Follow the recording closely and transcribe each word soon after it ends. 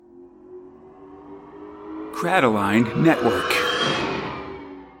Crataline Network.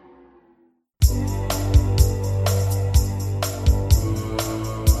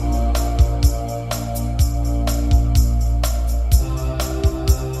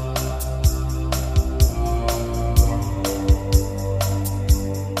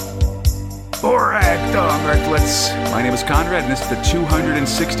 My name is Conrad, and this is the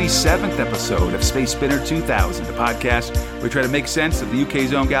 267th episode of Space Spinner 2000, a podcast where we try to make sense of the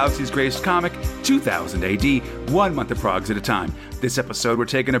UK's own galaxy's greatest comic, 2000 AD, 1 month of progs at a time. This episode, we're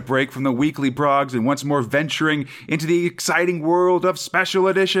taking a break from the weekly progs and once more venturing into the exciting world of special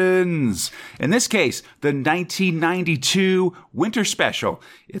editions. In this case, the 1992 Winter Special.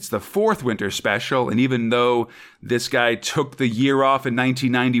 It's the 4th Winter Special, and even though this guy took the year off in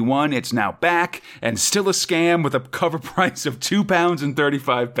 1991, it's now back and still a scam with a cover price of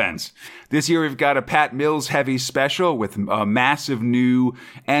 £2.35. This year we've got a Pat Mills heavy special with a massive new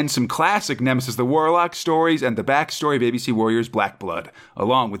and some classic Nemesis the Warlock stories and the backstory of ABC Warriors Black Blood,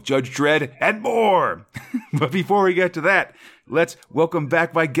 along with Judge Dredd and more. But before we get to that, let's welcome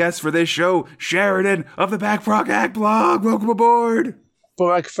back my guest for this show, Sheridan of the Backprog Hack Blog. Welcome aboard.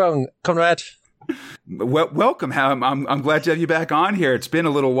 Microphone, Conrad. Welcome. I'm glad to have you back on here. It's been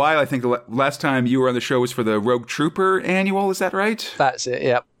a little while. I think the last time you were on the show was for the Rogue Trooper annual. Is that right? That's it,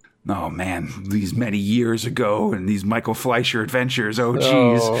 yep. Oh, man, these many years ago and these Michael Fleischer adventures. Oh,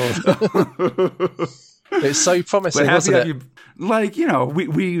 geez. Oh. It's so promising, wasn't it?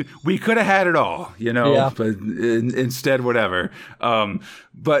 We could have had it all, but instead, whatever.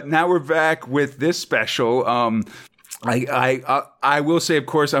 But now we're back with this special. I will say, of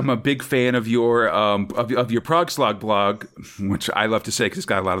course, I'm a big fan of your of your Prog Slog blog, which I love to say because it's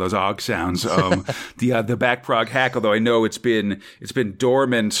got a lot of those OG sounds. The Back Prog Hack, although I know it's been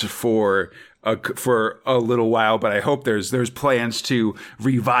dormant for a little while, but I hope there's plans to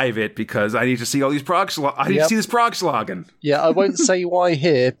revive it because I need to see all these prog slog. I need to see this prog slogging. Yeah, I won't say why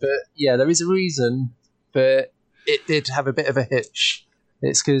here, but yeah, there is a reason, but it did have a bit of a hitch.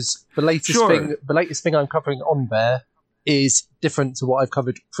 It's because the latest thing I'm covering on there is different to what I've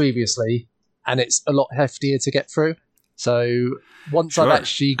covered previously, and it's a lot heftier to get through. So once I've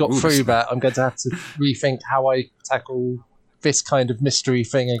actually got through that, I'm going to have to rethink how I tackle this kind of mystery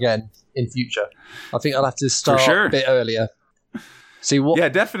thing again in future. I think I'll have to start a bit earlier. See what? Yeah,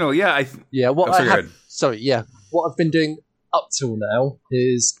 definitely. Yeah, what I've been doing up till now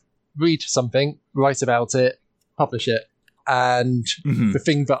is read something, write about it, publish it, and the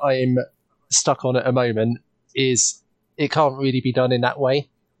thing that I'm stuck on at the moment is it can't really be done in that way.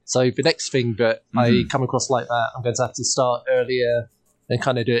 So the next thing that I come across like that, I'm going to have to start earlier and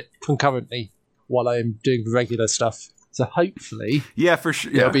kind of do it concurrently while I'm doing the regular stuff. So hopefully, for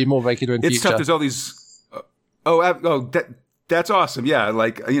sure, it'll be more regular in future. It's tough. There's all these. That's awesome. Yeah, and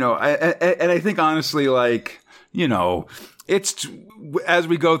I think honestly, it's as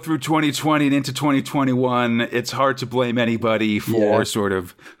we go through 2020 and into 2021, it's hard to blame anybody for sort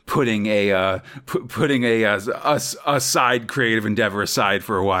of putting a side creative endeavor aside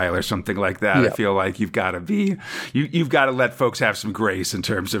for a while or something like that. I feel like you've got to let folks have some grace in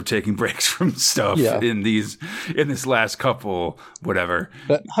terms of taking breaks from stuff in this last couple whatever.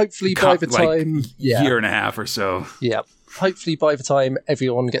 But hopefully by the time year and a half or so. Yeah. Hopefully by the time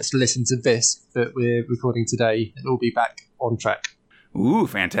everyone gets to listen to this that we're recording today, it'll be back on track. Ooh,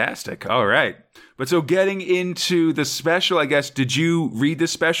 fantastic. All right. But so getting into the special, I guess, did you read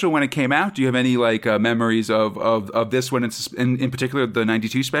this special when it came out? Do you have any memories of this one in particular, the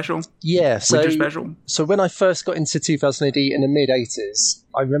 92 special? Yeah. Winter special? So when I first got into 2000 AD in the mid-80s,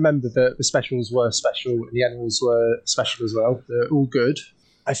 I remember that the specials were special and the annuals were special as well. They're all good.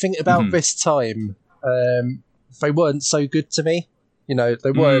 I think about this time, they weren't so good to me.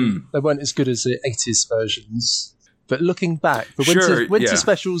 They weren't as good as the 80s versions. But looking back, the winter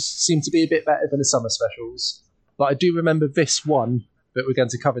specials seem to be a bit better than the summer specials. But I do remember this one that we're going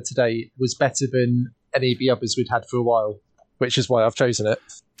to cover today was better than any of the others we'd had for a while, which is why I've chosen it.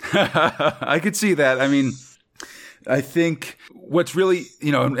 I could see that. I mean, I think what's really,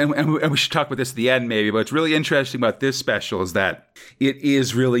 and we should talk about this at the end maybe, but what's really interesting about this special is that it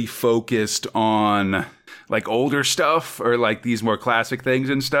is really focused on older stuff or these more classic things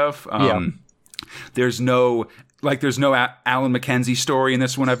and stuff. There's no Alan McKenzie story in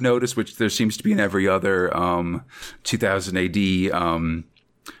this one, I've noticed, which there seems to be in every other 2000 AD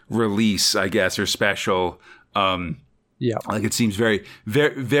release, I guess, or special. It seems very,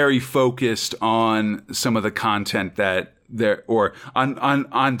 very, very focused on some of the content that they're, or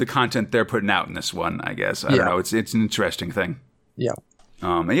on the content they're putting out in this one, I guess. I don't know. It's an interesting thing. Yeah.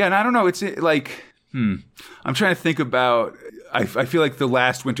 And I don't know. It's I'm trying to think about I feel like the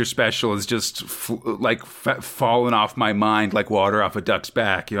last winter special is just fallen off my mind like water off a duck's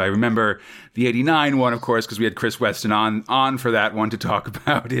back. I remember the '89 one, of course, because we had Chris Weston on for that one to talk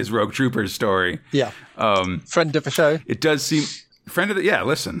about his Rogue Troopers story. Yeah, friend of the show. It does seem friend of the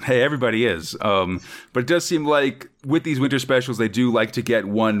listen, hey, everybody is. But it does seem like with these winter specials, they do like to get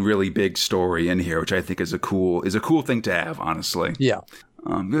one really big story in here, which I think is a cool thing to have, honestly. Yeah.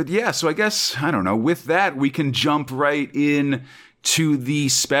 Good. Yeah, so I guess, I don't know, with that, we can jump right in to the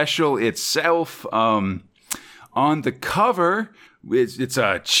special itself. On the cover, it's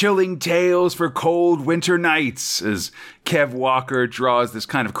chilling tales for cold winter nights, as Kev Walker draws this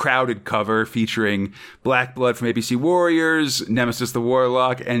kind of crowded cover featuring Black Blood from ABC Warriors, Nemesis the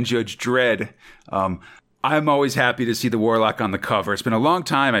Warlock, and Judge Dredd. I'm always happy to see the Warlock on the cover. It's been a long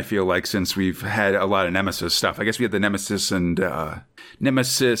time, I feel like, since we've had a lot of Nemesis stuff. I guess we had the Nemesis and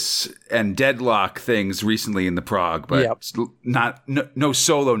Deadlock things recently in the Prog, but it's no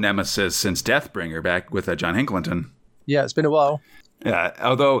solo Nemesis since Deathbringer back with John Hincklington. Yeah, it's been a while. Yeah,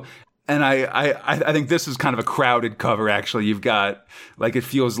 although, and I think this is kind of a crowded cover, actually. You've got, like, it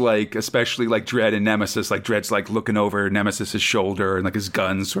feels like, especially like Dredd and Nemesis, like Dredd's like looking over Nemesis's shoulder and like his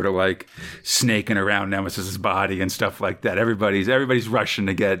gun's sort of like snaking around Nemesis's body and stuff like that. Everybody's rushing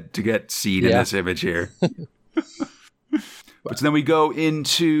to get seed in this image here. But so then we go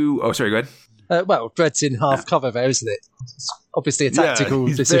into, oh, sorry, go ahead. Well, Dredd's in half cover there, isn't it? It's obviously a tactical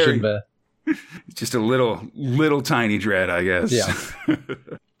decision there. It's just a little tiny Dredd, I guess. Yeah.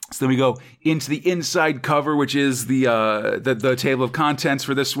 So then we go into the inside cover, which is the table of contents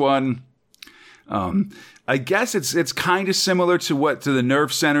for this one. I guess it's kind of similar to the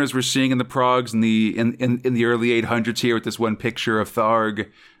nerve centers we're seeing in the Progs in the early 800s here with this one picture of Tharg.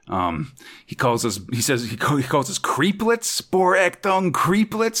 He calls us creeplets, Borektung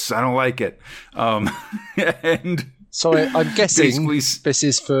creeplets. I don't like it. And so I'm guessing this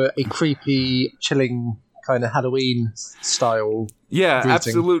is for a creepy, chilling kind of Halloween style. Yeah, greeting.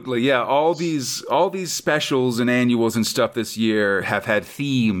 Absolutely. Yeah, all these specials and annuals and stuff this year have had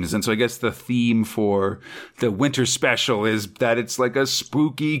themes, and so I guess the theme for the winter special is that it's like a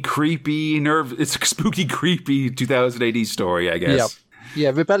spooky, creepy 2000 AD story, I guess. Yeah.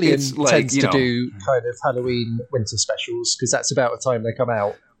 Yeah, Rebellion tends to do kind of Halloween winter specials because that's about the time they come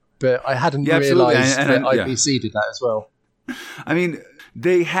out. But I hadn't realised that IBC did that as well. I mean,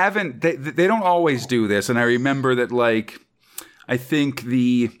 they haven't. They don't always do this, and I remember that. Like, I think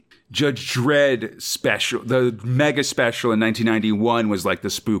the Judge Dredd special, the mega special in 1991, was like the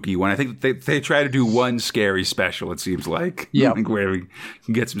spooky one. I think they try to do one scary special. It seems like, yeah, where we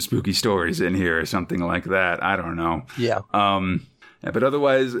can get some spooky stories in here or something like that. I don't know. Yeah. But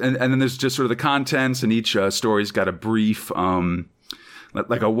otherwise, and then there's just sort of the contents, and each story's got a brief,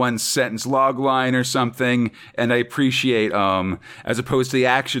 like a one-sentence log line or something. And I appreciate, as opposed to the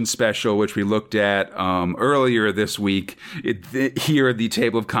action special, which we looked at earlier this week, here the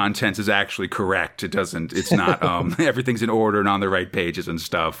table of contents is actually correct. It's not, everything's in order and on the right pages and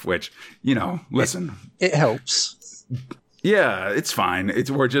stuff, which, listen. It helps. Yeah, it's fine.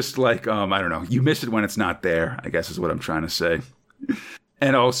 We're just like, I don't know. You miss it when it's not there, I guess is what I'm trying to say.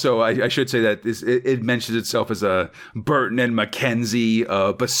 And also, I should say that it mentions itself as a Burton and Mackenzie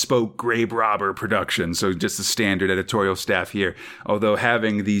bespoke grave robber production. So just the standard editorial staff here. Although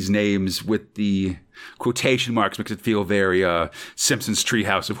having these names with the quotation marks makes it feel very Simpsons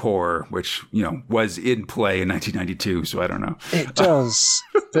Treehouse of Horror, which, was in play in 1992. So I don't know. It does.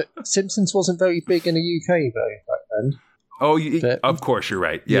 But Simpsons wasn't very big in the UK, though, back then. Oh, of course, you're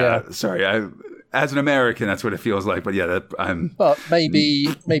right. Yeah. Sorry. As an American, that's what it feels like. But yeah, But maybe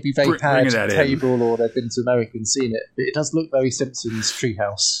they've had cable or they've been to America and seen it. But it does look very Simpsons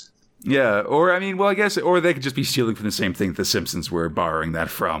Treehouse. Yeah, or I guess, or they could just be stealing from the same thing the Simpsons were borrowing that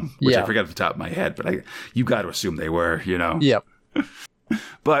from, which I forgot off the top of my head. But you got to assume they were, Yep.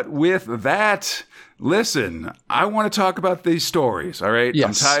 But with that, listen, I want to talk about these stories. All right,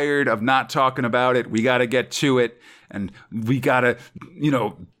 yes. I'm tired of not talking about it. We got to get to it, and we got to,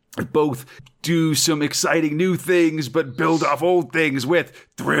 both do some exciting new things, but build off old things with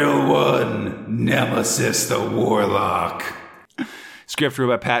Thrill 1, Nemesis the Warlock. Script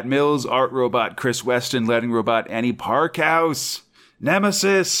robot Pat Mills, art robot Chris Weston, lettering robot Annie Parkhouse.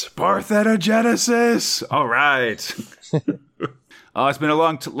 Nemesis, Parthenogenesis. All right. It's been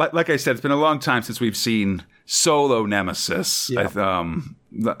like I said, it's been a long time since we've seen solo Nemesis. Yeah.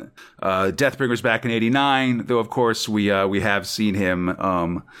 Deathbringer's back in '89, though of course we have seen him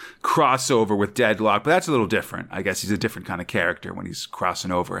crossover with Deadlock, but that's a little different. I guess he's a different kind of character when he's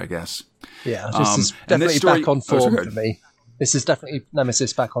crossing over, I guess. Yeah, this is definitely back on form for me. This is definitely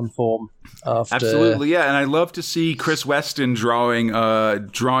Nemesis back on form. Absolutely, yeah. And I love to see Chris Weston drawing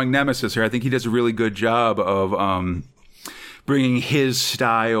Nemesis here. I think he does a really good job of bringing his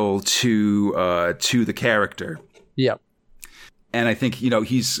style to the character. Yeah. And I think,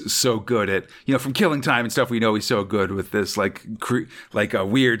 he's so good at, from Killing Time and stuff, we know he's so good with this, like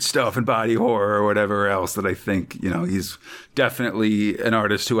weird stuff and body horror or whatever else that I think, he's definitely an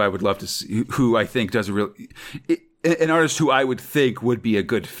artist who I would love to see, who I think does an artist who I would think would be a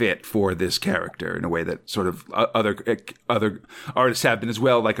good fit for this character in a way that sort of other artists have been as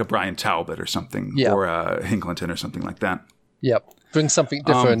well, like a Brian Talbot or something, or a Hinkleton or something like that. Yep. Bring something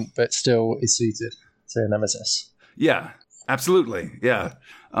different, but still is suited to Nemesis. Yeah. Absolutely, yeah.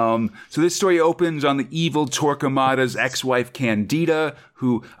 So this story opens on the evil Torquemada's ex-wife Candida,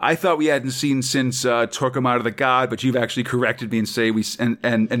 who I thought we hadn't seen since Torquemada the God, but you've actually corrected me and say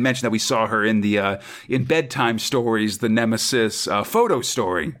and mentioned that we saw her in the in Bedtime Stories, the Nemesis photo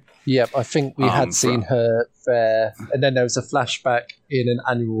story. Yep, I think we had seen her there, and then there was a flashback in an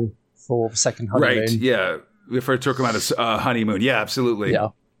annual for the second honeymoon. Right, yeah, for Torquemada's honeymoon. Yeah, absolutely. Yeah.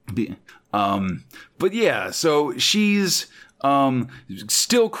 But yeah, so she's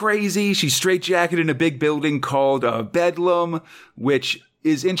still crazy. She's straitjacketed in a big building called Bedlam, which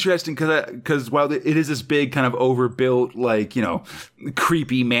is interesting because while it is this big kind of overbuilt, like,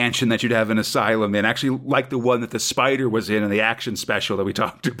 creepy mansion that you'd have an asylum in, actually like the one that the spider was in the action special that we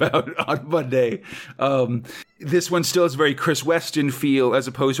talked about on Monday. This one still has a very Chris Weston feel, as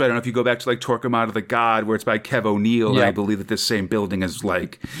opposed to, I don't know if you go back to like Torquemada the God, where it's by Kev O'Neill. Yeah. And I believe that this same building is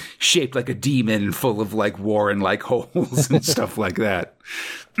like shaped like a demon, full of like Warren-like holes and stuff like that.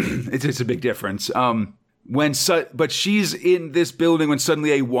 It's a big difference. But she's in this building when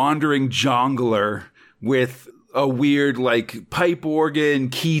suddenly a wandering jongler with a weird like pipe organ,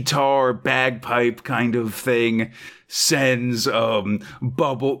 keytar, bagpipe kind of thing sends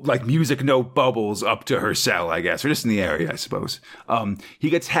music note bubbles up to her cell, I guess, or just in the area, I suppose. He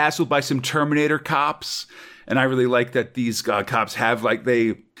gets hassled by some Terminator cops, and I really like that these cops have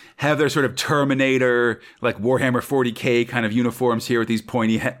their sort of Terminator, like Warhammer 40K kind of uniforms here with these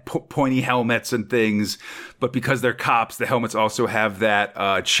pointy helmets and things. But because they're cops, the helmets also have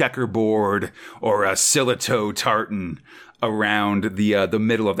that checkerboard or a Silito tartan around the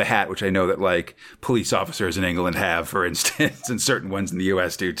middle of the hat, which I know that like police officers in England have, for instance, and certain ones in the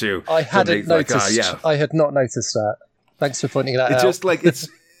US do too. I hadn't noticed. I had not noticed that. Thanks for pointing that out. It's just like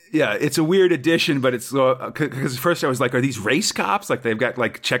Yeah, it's a weird addition, but it's because first I was like, are these race cops? Like they've got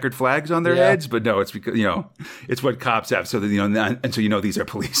like checkered flags on their heads? But no, it's because, it's what cops have. So that, and so, these are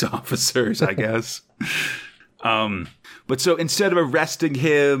police officers, I guess. But so instead of arresting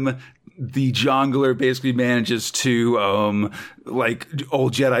him, the jongler basically manages to, like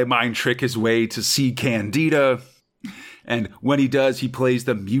old Jedi mind trick his way to see Candida. And when he does, he plays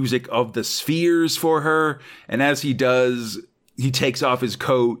the music of the spheres for her. And as he does, he takes off his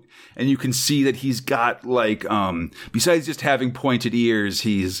coat, and you can see that he's got like, besides just having pointed ears,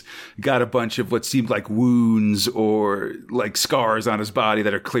 he's got a bunch of what seemed like wounds or like scars on his body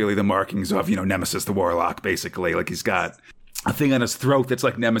that are clearly the markings of, Nemesis the Warlock, basically. Like he's got a thing on his throat that's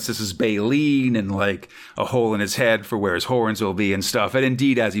like Nemesis's baleen, and like a hole in his head for where his horns will be and stuff. And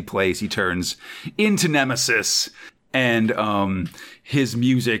indeed, as he plays, he turns into Nemesis, and his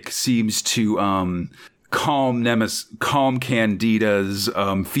music seems to calm Candida's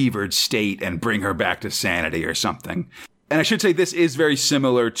fevered state and bring her back to sanity or something. And I should say this is very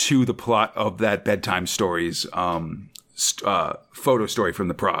similar to the plot of that Bedtime Stories photo story from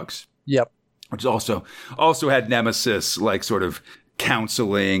the Progs. Yep. Which also had Nemesis like sort of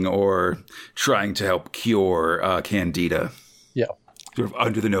counseling or trying to help cure Candida. Yeah. Sort of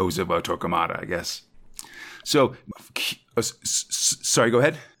under the nose of Torquemada, I guess. So, sorry, go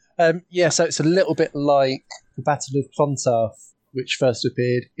ahead. So it's a little bit like the Battle of Clontarf, which first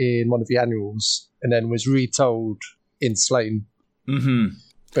appeared in one of the annuals and then was retold in Slain. Mm-hmm.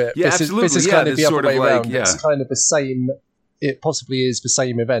 But yeah, this is kind of the other way around. It's kind of the same. It possibly is the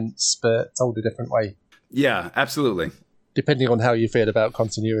same events, but told a different way. Yeah, absolutely. Depending on how you feel about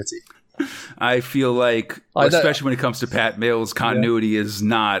continuity. I feel like, especially when it comes to Pat Mills, continuity is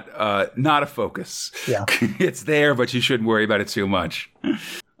not a focus. Yeah. It's there, but you shouldn't worry about it too much.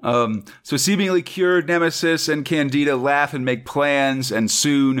 So seemingly cured, Nemesis and Candida laugh and make plans, and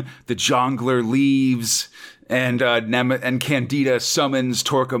soon the jongler leaves, and Candida summons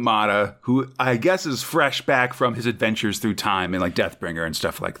Torquemada, who I guess is fresh back from his adventures through time and like Deathbringer and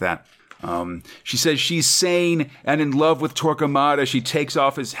stuff like that. She says she's sane and in love with Torquemada. She takes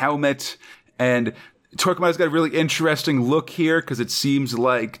off his helmet, and Torquemada's got a really interesting look here because it seems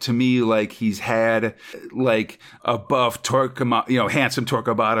like to me like he's had like a buff Torquemada, handsome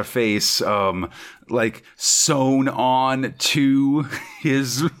Torquemada face, like sewn on to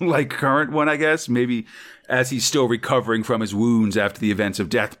his like current one, I guess. Maybe as he's still recovering from his wounds after the events of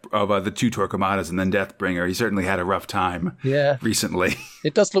death of the two Torquemadas and then Deathbringer. He certainly had a rough time. Recently.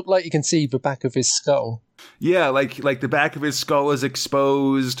 It does look like you can see the back of his skull. Yeah, like the back of his skull is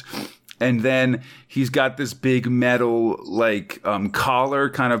exposed. And then he's got this big metal, like, collar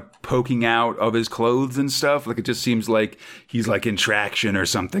kind of poking out of his clothes and stuff. Like, it just seems like he's, like, in traction or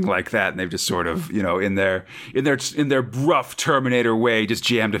something like that. And they've just sort of, in their rough Terminator way, just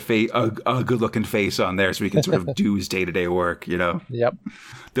jammed a good-looking face on there so he can sort of do his day-to-day work, Yep.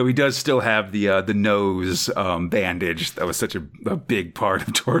 Though he does still have the nose bandage. That was such a big part of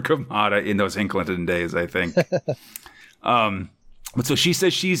Torquemada in those Hinkleton days, I think. But so she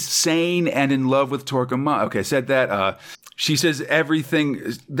says she's sane and in love with Torquemada. Okay, I said that. She says everything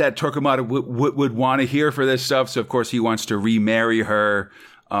that Torquemada would want to hear for this stuff. So, of course, he wants to remarry her.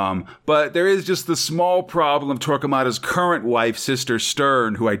 But there is just the small problem of Torquemada's current wife, Sister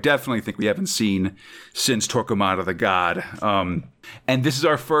Stern, who I definitely think we haven't seen since Torquemada the God. And this is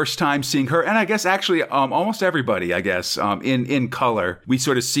our first time seeing her, and I guess actually almost everybody, I guess, in color. We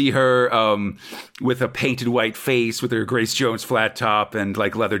sort of see her with a painted white face, with her Grace Jones flat top and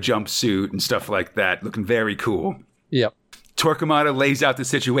like leather jumpsuit and stuff like that, looking very cool. Yep. Torquemada lays out the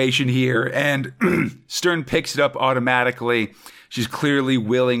situation here, and Stern picks it up automatically. She's clearly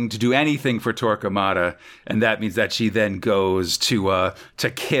willing to do anything for Torquemada, and that means that she then goes to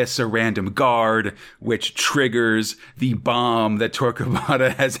kiss a random guard, which triggers the bomb that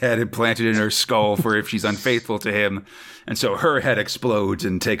Torquemada has had implanted in her skull for if she's unfaithful to him. And so her head explodes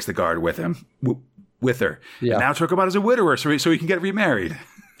and takes the guard with him, with her. Yeah. And now Torquemada's a widower, so he can get remarried.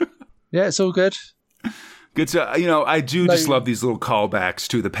 Yeah, it's all good. Good. So, I do just love these little callbacks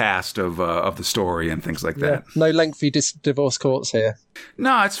to the past of the story and things like that. No lengthy divorce courts here.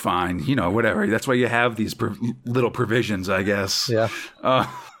 No, it's fine. Whatever. That's why you have these little provisions, I guess. Yeah.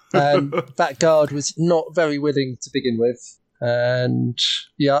 That guard was not very willing to begin with. And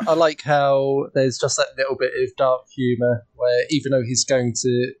yeah, I like how there's just that little bit of dark humour where even though he's going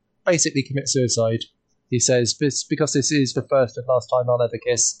to basically commit suicide, he says, because this is the first and last time I'll ever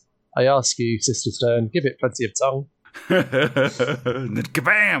kiss, I ask you, Sister Stern, give it plenty of tongue. And then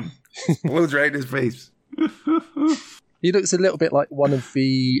kabam! Blows right in his face. He looks a little bit like one of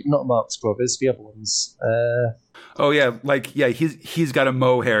the, not Marx Brothers, the other ones. He's got a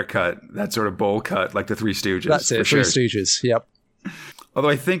Moe haircut, that sort of bowl cut, like the Three Stooges. That's it, Three Stooges, yep. Although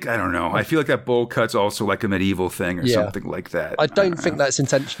I don't know. I feel like that bowl cut's also like a medieval thing or something like that. I don't think that's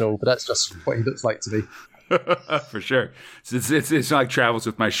intentional, but that's just what he looks like to me. For sure. It's not like Travels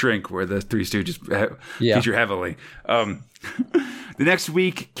with My Shrink, where the Three Stooges feature heavily. The next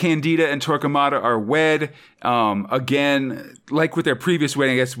week, Candida and Torquemada are wed. Again, like with their previous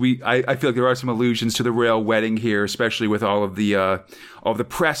wedding, I guess I feel like there are some allusions to the royal wedding here, especially with all of the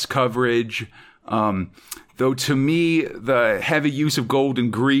press coverage. Though to me, the heavy use of gold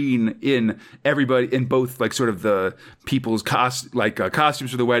and green in both like sort of the people's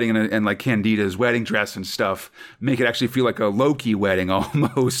costumes for the wedding and like Candida's wedding dress and stuff make it actually feel like a Loki wedding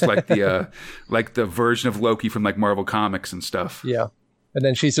almost, like the version of Loki from like Marvel Comics and stuff. Yeah, and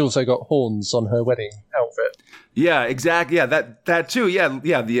then she's also got horns on her wedding outfit. Yeah, exactly. Yeah, that too. Yeah.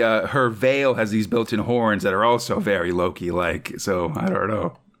 The her veil has these built-in horns that are also very Loki-like. So I don't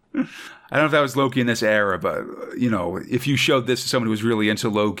know. I don't know if that was Loki in this era, but, if you showed this to someone who was really into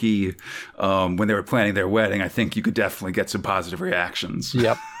Loki when they were planning their wedding, I think you could definitely get some positive reactions.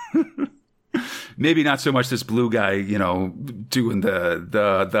 Yep. Maybe not so much this blue guy, doing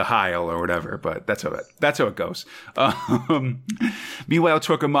the Heil or whatever, but that's how it goes. Meanwhile,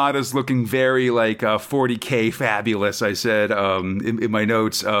 Torquemada's looking very like 40K fabulous, I said in my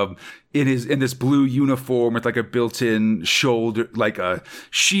notes. In this blue uniform with like a built-in shoulder, like a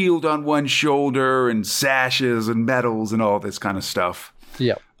shield on one shoulder and sashes and medals and all this kind of stuff.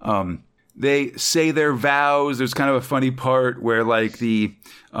 Yeah. They say their vows. There's kind of a funny part where like the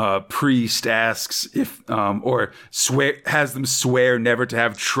priest asks if has them swear never to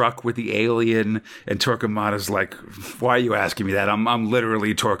have truck with the alien, and Torquemada's like, "Why are you asking me that? I'm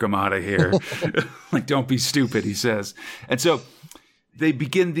literally Torquemada here." Like, don't be stupid, he says. And so they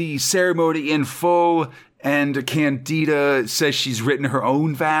begin the ceremony in full, and Candida says she's written her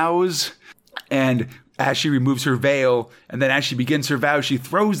own vows. And as she removes her veil, and then as she begins her vow, she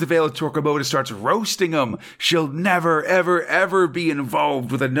throws the veil at Torquemada and starts roasting him. She'll never, ever, ever be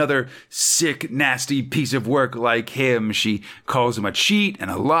involved with another sick, nasty piece of work like him. She calls him a cheat and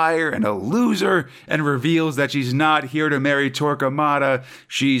a liar and a loser, and reveals that she's not here to marry Torquemada.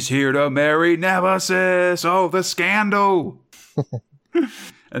 She's here to marry Nemesis. Oh, the scandal.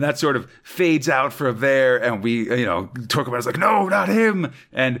 And that sort of fades out from there, and we, Torquemada's like, no, not him.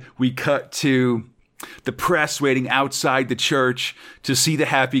 And we cut to the press waiting outside the church to see the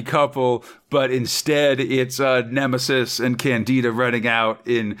happy couple, but instead it's Nemesis and Candida running out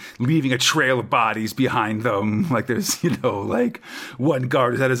in leaving a trail of bodies behind them. Like there's, like one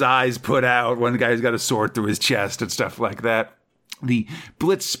guard has had his eyes put out, one guy's got a sword through his chest and stuff like that. The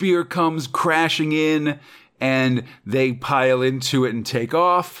Blitz spear comes crashing in, and they pile into it and take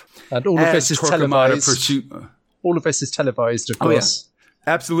off. And all of this is televised. All of this is televised, of course. Yeah.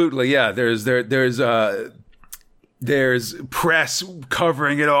 Absolutely, yeah. There's press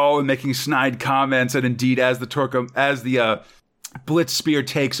covering it all and making snide comments, and indeed, as the Blitz spear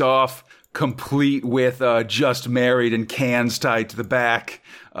takes off, complete with just married and cans tied to the back,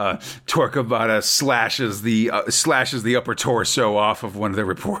 Torquemada slashes the upper torso off of one of the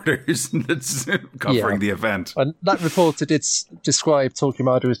reporters that's covering the event. And that reporter did describe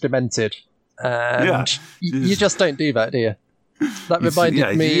Torquemada as demented. You just don't do that, do you? That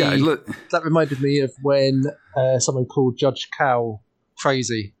reminded me of when someone called Judge Cow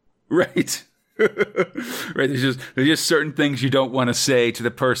crazy. Right. Right. There's just certain things you don't want to say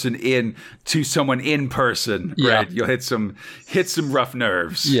to someone in person. Yeah. Right. You'll hit some rough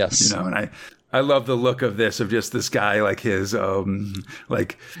nerves. Yes. And I love the look of this, of just this guy, like his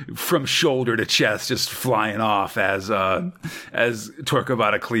like from shoulder to chest just flying off as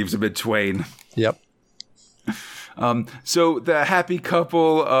Torquemada cleaves him in twain. Yep. So the happy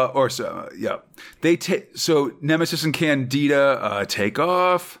couple, so Nemesis and Candida take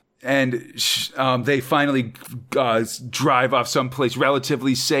off, and they finally drive off someplace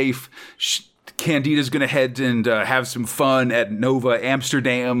relatively safe. Candida's going to head and have some fun at Nova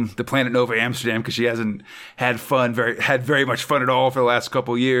Amsterdam, the planet Nova Amsterdam, because she hasn't had very much fun at all for the last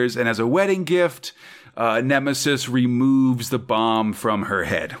couple years. And as a wedding gift, Nemesis removes the bomb from her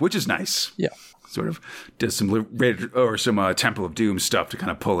head, which is nice. Yeah. Sort of does some Temple of Doom stuff to kind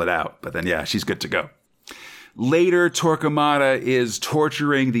of pull it out. But then, yeah, she's good to go. Later, Torquemada is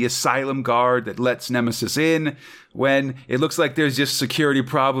torturing the asylum guard that lets Nemesis in. When it looks like there's just a security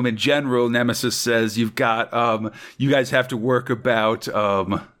problem in general, Nemesis says, you guys have to work about,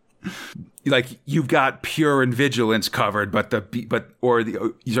 you've got pure and vigilance covered, you've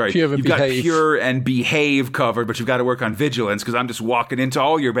got pure and behave covered, but you've got to work on vigilance because I'm just walking into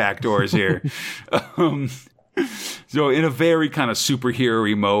all your back doors here. So in a very kind of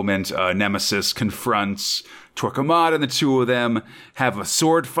superhero-y moment, Nemesis confronts Torquemada, and the two of them have a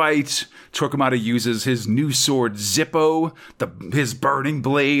sword fight. Torquemada uses his new sword, Zippo, his burning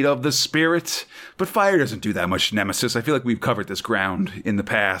blade of the spirit. But fire doesn't do that much to Nemesis. I feel like we've covered this ground in the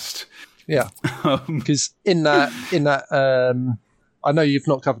past. Yeah, because in that, I know you've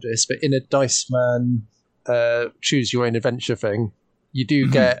not covered this, but in a Dice Man choose your own adventure thing, you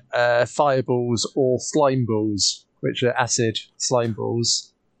do get fireballs or slime balls, which are acid slime balls.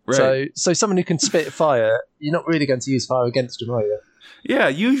 Right. So someone who can spit fire, you're not really going to use fire against them, are you? Yeah,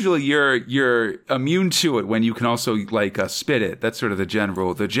 usually you're immune to it when you can also spit it. That's sort of the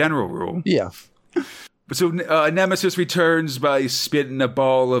general rule. Yeah. So Nemesis returns by spitting a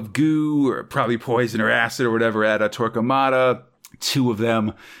ball of goo, or probably poison or acid or whatever, at Torquemada. Two of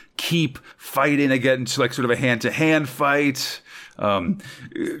them keep fighting against sort of a hand-to-hand fight.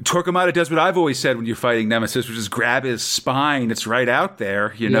 Torquemada does what I've always said when you're fighting Nemesis, which is grab his spine. It's right out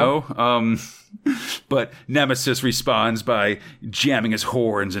there, you know? But Nemesis responds by jamming his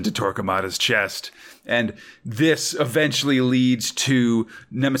horns into Torquemada's chest. And this eventually leads to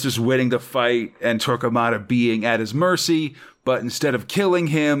Nemesis winning the fight and Torquemada being at his mercy. But instead of killing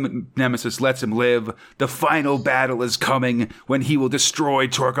him, Nemesis lets him live. The final battle is coming when he will destroy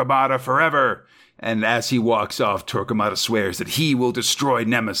Torquemada forever. And as he walks off, Torquemada swears that he will destroy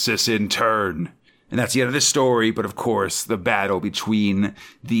Nemesis in turn. And that's the end of this story, but of course, the battle between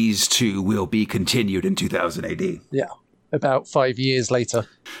these two will be continued in 2000 AD. Yeah, about 5 years later.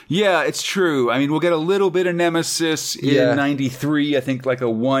 Yeah, it's true. I mean, we'll get a little bit of Nemesis in 93, I think like a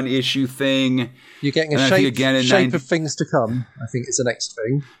one-issue thing. You're getting a shape of things to come, I think it's the next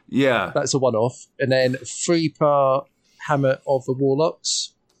thing. Yeah. That's a one-off. And then 3-part Hammer of the Warlocks.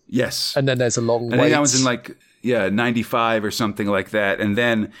 Yes. And then there's a long wait. I think that was in 95 or something like that. And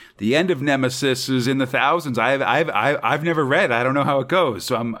then the end of Nemesis is in the thousands. I've never read. I don't know how it goes.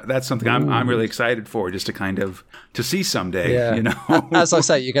 So that's something I'm really excited for, just to kind of to see someday. Yeah. You know, as I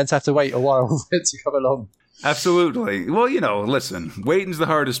say, you're going to have to wait a while for it to come along. Absolutely. Well, listen, waiting's the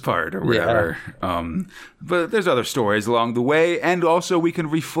hardest part or whatever. Yeah. But there's other stories along the way. And also we can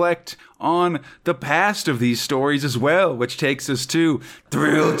reflect on the past of these stories as well, which takes us to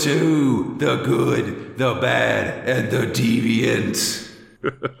Thrill 2, the good, the bad, and the deviant.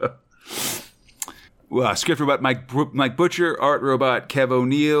 Well, script robot Mike Butcher, art robot Kev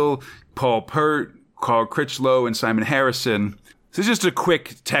O'Neill, Paul Pert, Carl Critchlow, and Simon Harrison. So it's just a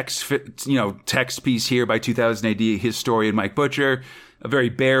quick text piece here by 2000 AD historian Mike Butcher, a very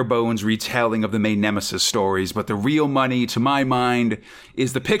bare bones retelling of the main Nemesis stories. But the real money, to my mind,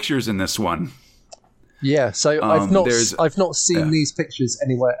 is the pictures in this one. Yeah, so I've not seen these pictures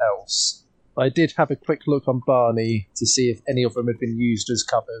anywhere else. I did have a quick look on Barney to see if any of them had been used as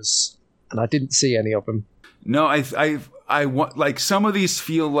covers, and I didn't see any of them. No, I want, like, some of these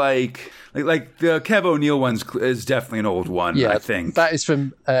feel like the Kev O'Neill one's is definitely an old one. Yeah, I think that is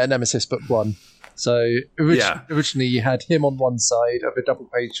from Nemesis Book 1. So originally you had him on one side of a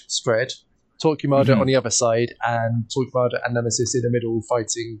double-page spread, Torquemada on the other side, and Torquemada and Nemesis in the middle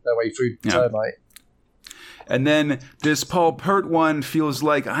fighting their way through Termite. And then this Paul Pert one feels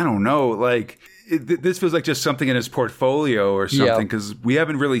like, I don't know, like this feels like just something in his portfolio or something, because we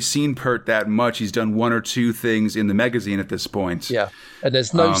haven't really seen Pert that much. He's done one or two things in the magazine at this point. Yeah, and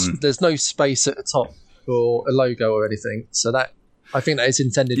there's no space at the top for a logo or anything. So that, I think that is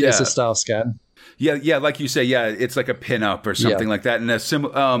intended as a star scan. Yeah, like you say, it's like a pin-up or something like that.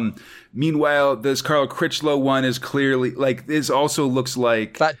 And meanwhile, this Carl Critchlow one is clearly, like, this also looks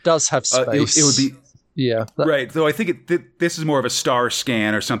like... That does have space. It would be... Yeah. Right. Though I think this is more of a star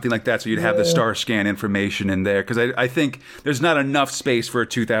scan or something like that, so you'd have the star scan information in there, because I think there's not enough space for a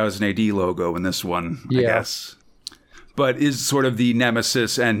 2000 AD logo in this one, I guess. But is sort of the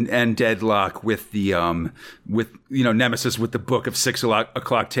Nemesis and Deadlock with the Nemesis with the Book of 6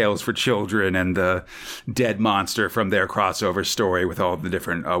 O'Clock Tales for Children and the Dead Monster from their crossover story with all of the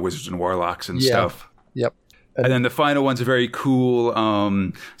different wizards and warlocks and stuff. Yep. And then the final one's a very cool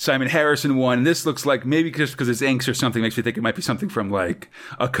Simon Harrison one. And this looks like, maybe just because it's inks or something, makes me think it might be something from like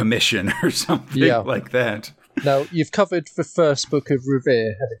a commission or something like that. Now, you've covered the first book of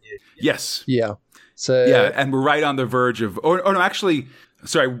Revere, haven't you? Yes. Yeah. So and we're right on the verge of... Oh no, actually...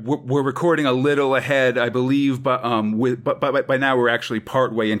 Sorry, we're recording a little ahead, I believe, but by now we're actually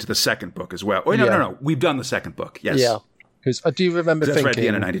partway into the second book as well. Oh, no. We've done the second book, yes. Yeah. Because I do remember thinking, right at the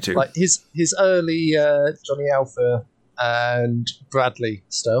end of 92. Like his early Johnny Alpha and Bradley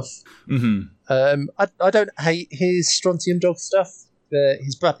stuff. Mm-hmm. I don't hate his Strontium Dog stuff.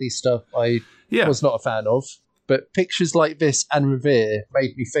 His Bradley stuff I was not a fan of. But pictures like this and Revere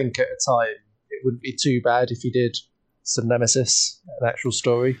made me think at a time it wouldn't be too bad if he did some Nemesis, an actual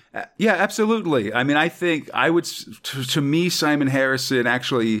story. Yeah, absolutely. I mean, I think to me, Simon Harrison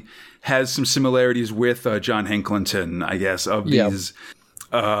actually has some similarities with John Hincklington, I guess, of these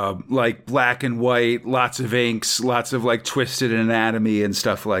like black and white, lots of inks, lots of like twisted anatomy and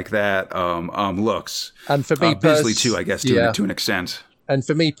stuff like that looks. And for me Bisley too, I guess, to an extent. And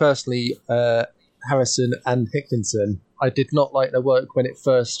for me personally, Harrison and Hincklington, I did not like their work when it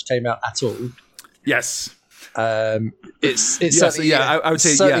first came out at all. Yes. It's certainly, I would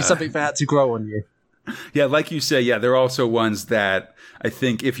say certainly something that had to grow on you. Yeah, like you say, they're also ones that I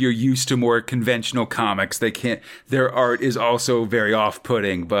think if you're used to more conventional comics, their art is also very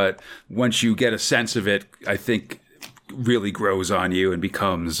off-putting, but once you get a sense of it, I think really grows on you and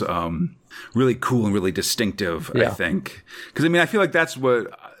becomes really cool and really distinctive, I think. Because, I mean, I feel like that's what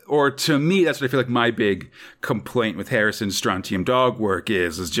I feel like my big complaint with Harrison's Strontium Dog work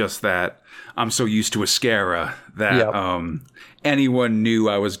is just that I'm so used to Ascara that anyone knew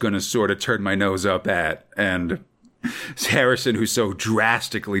I was going to sort of turn my nose up at. And Harrison, who's so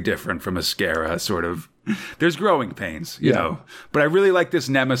drastically different from Ascara, sort of, there's growing pains, you know. But I really like this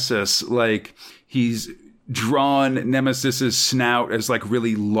Nemesis. Like, he's drawn Nemesis's snout as like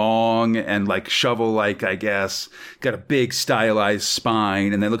really long and like shovel-like, I guess. Got a big stylized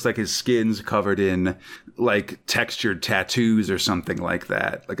spine, and it looks like his skin's covered in like textured tattoos or something like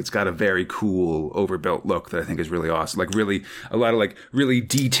that. Like, it's got a very cool overbuilt look that I think is really awesome. Like, really a lot of like really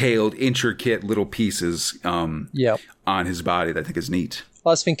detailed, intricate little pieces on his body that I think is neat. I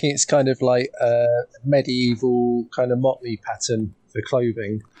was thinking it's kind of like a medieval kind of motley pattern for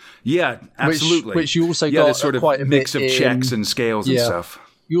clothing. Yeah, absolutely. Which you also got sort of quite a mix bit of checks and scales and stuff.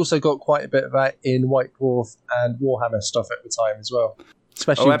 You also got quite a bit of that in White Dwarf and Warhammer stuff at the time as well.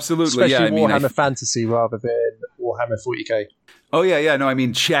 Especially, absolutely. Especially Yeah, Warhammer Fantasy rather than Warhammer 40k. Oh yeah. No, I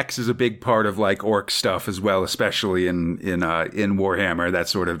mean, checks is a big part of like orc stuff as well, especially in Warhammer. That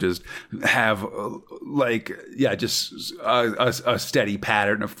sort of just have just a steady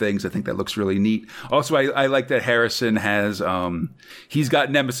pattern of things. I think that looks really neat. Also, I like that Harrison has he's got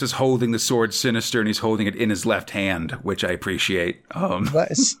Nemesis holding the sword Sinister, and he's holding it in his left hand, which I appreciate.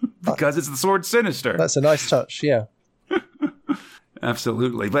 Because it's the sword Sinister. That's a nice touch. Yeah.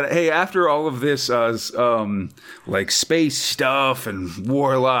 Absolutely. But hey, after all of this, like space stuff and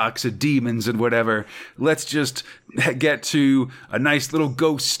warlocks and demons and whatever, let's just get to a nice little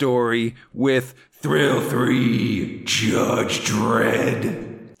ghost story with Thrill 3, Judge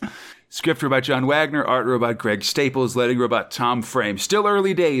Dredd. Script robot John Wagner, art robot Greg Staples, letting robot Tom Frame. Still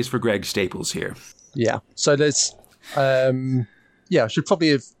early days for Greg Staples here. Yeah. So there's, I should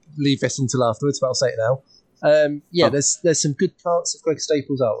probably leave this until afterwards, but I'll say it now. There's some good parts of Greg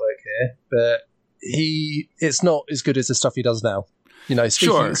Staples' artwork here, but it's not as good as the stuff he does now. You know,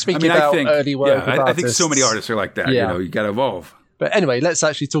 speaking about early work of artists, I think so many artists are like that. Yeah. You know, you got to evolve. But anyway, let's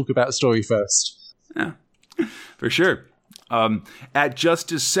actually talk about the story first. Yeah, for sure. At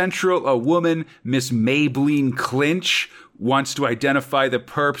Justice Central, a woman, Miss Maybelline Clinch, wants to identify the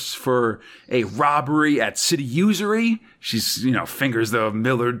perps for a robbery at City Usury. She's, fingers the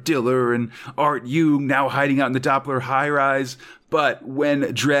Miller Diller and Art Jung now hiding out in the Doppler high-rise. But when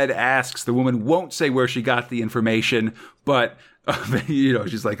Dredd asks, the woman won't say where she got the information, but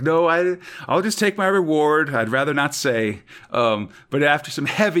she's like, no, I'll just take my reward. I'd rather not say. But after some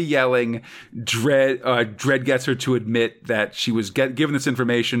heavy yelling, Dredd gets her to admit that she was given this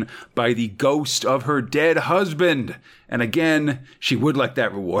information by the ghost of her dead husband. And again, she would like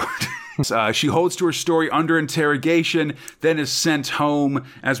that reward. She holds to her story under interrogation, then is sent home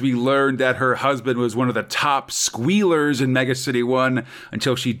as we learn that her husband was one of the top squealers in Mega City 1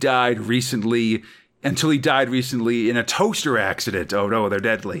 until he died recently in a toaster accident. Oh no, they're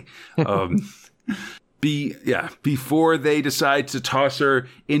deadly. Before they decide to toss her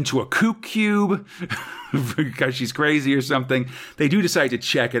into a kook cube because she's crazy or something, they do decide to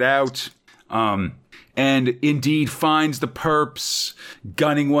check it out. And indeed finds the perps,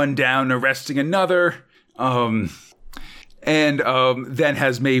 gunning one down, arresting another. And then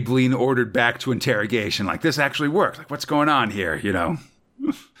has Maybelline ordered back to interrogation. Like, this actually worked. Like, what's going on here,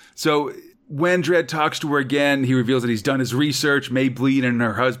 So when Dredd talks to her again, he reveals that he's done his research. Maybelline and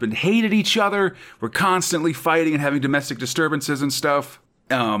her husband hated each other, were constantly fighting and having domestic disturbances and stuff.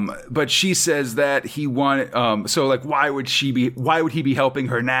 But she says that he wanted, why would he be helping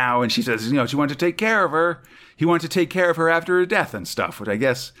her now? And she says, she wanted to take care of her. He wanted to take care of her after her death and stuff, which I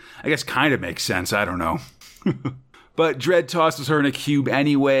guess kind of makes sense. I don't know. But Dredd tosses her in a cube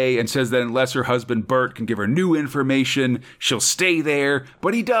anyway and says that unless her husband Bert can give her new information, she'll stay there.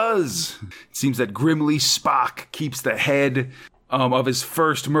 But he does. It seems that grimly Spock keeps the head of his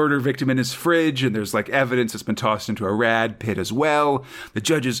first murder victim in his fridge, and there's evidence that's been tossed into a rad pit as well. The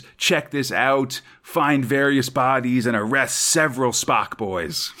judges check this out, find various bodies, and arrest several Spock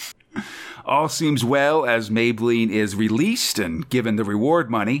boys. All seems well as Maybelline is released and given the reward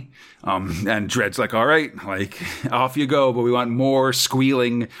money. And Dredd's like, all right, off you go, but we want more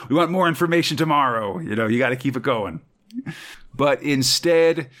squealing. We want more information tomorrow. You got to keep it going. But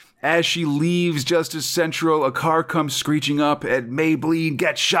instead, as she leaves Justice Central, a car comes screeching up and Maybelline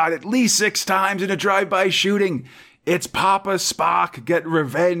gets shot at least 6 times in a drive-by shooting. It's Papa Spock getting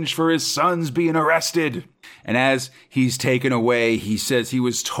revenge for his sons being arrested. And as he's taken away, he says he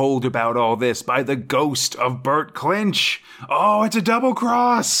was told about all this by the ghost of Bert Clinch. Oh, it's a double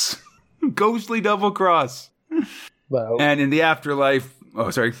cross. Ghostly double cross. Well, and in the afterlife... Oh,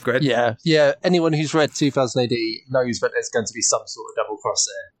 sorry, go ahead. Yeah. Anyone who's read 2000 AD knows that there's going to be some sort of double cross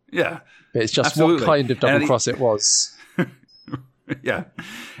there. Yeah. But it's just absolutely. What kind of double cross it was. Yeah.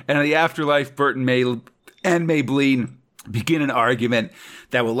 And in the afterlife, Bert and Maybelline begin an argument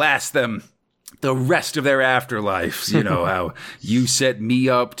that will last them the rest of their afterlives. How you set me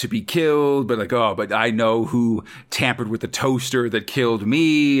up to be killed, but I know who tampered with the toaster that killed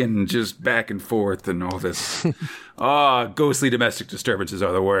me, and just back and forth and all this. Ghostly domestic disturbances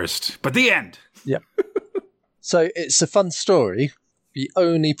are the worst. But the end. Yeah. So it's a fun story. The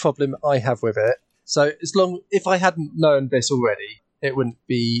only problem I have with it, if I hadn't known this already, it wouldn't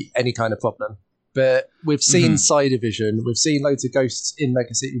be any kind of problem. But we've seen Psi Division, we've seen loads of ghosts in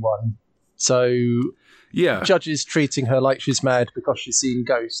Mega City 1. So, judges treating her like she's mad because she's seen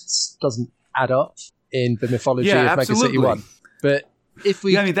ghosts doesn't add up in the mythology of Mega City 1. But if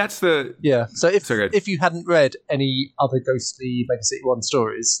we... that's the... Yeah, so if you hadn't read any other ghostly Mega City 1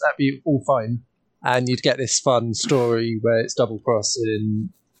 stories, that'd be all fine. and you'd get this fun story where it's double crossing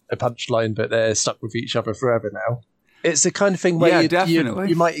a punchline, but they're stuck with each other forever now. It's the kind of thing where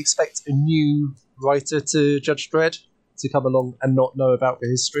you might expect a new writer to Judge Dredd to come along and not know about the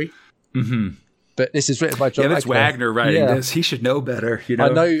history. Mm-hmm. But this is written by John Wagner. That's Wagner writing this. He should know better. You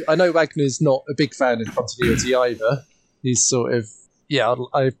know? I know Wagner's not a big fan of continuity either. He's sort of,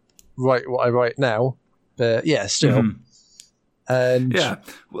 I write what I write now, but still. Mm-hmm. And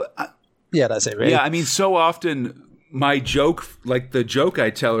that's it, really. Yeah, I mean, so often my joke, like the joke I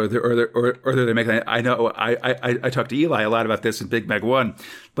tell or they make, I know I talk to Eli a lot about this in Big Meg 1,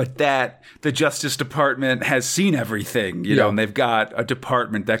 but that the Justice Department has seen everything, you know, and they've got a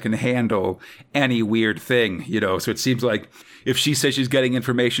department that can handle any weird thing, you know. So it seems like if she says she's getting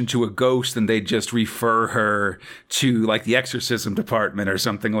information to a ghost, then they just refer her to like the exorcism department or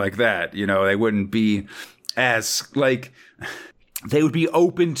something like that. You know, they wouldn't be as like... They would be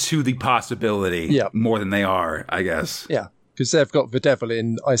open to the possibility more than they are, I guess. Yeah, because they've got the devil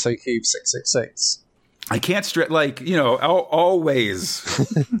in ISO Cube 666. I can't always.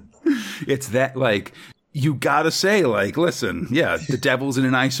 It's that, like, you gotta say, like, listen, the devil's in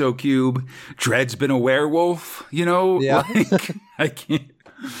an ISO Cube. Dredd's been a werewolf, you know? Yeah. Like, I can't.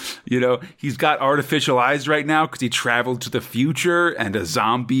 You know, he's got artificial eyes right now because he traveled to the future and a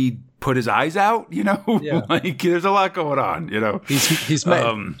zombie put his eyes out, you know? Like, there's a lot going on, you know?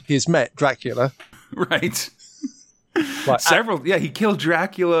 He's met Dracula. Right. Like, he killed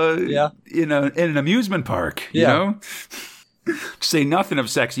Dracula in an amusement park, you know? To say nothing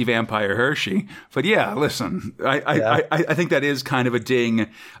of sexy vampire Hershey. But listen, I think that is kind of a ding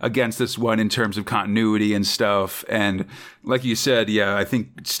against this one in terms of continuity and stuff. And like you said, I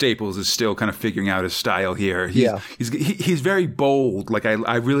think Staples is still kind of figuring out his style here. He's very bold. Like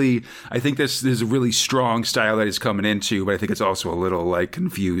I think this is a really strong style that he's coming into, but I think it's also a little like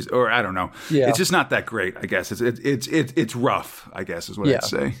confused, or I don't know. Yeah. It's just not that great, I guess. It's rough, I guess is what I'd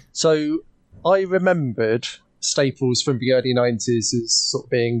say. So I remembered Staples from the early 90s as sort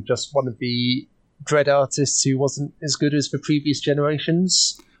of being just one of the Dredd artists who wasn't as good as the previous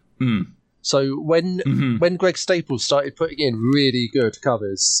generations. So when Greg Staples started putting in really good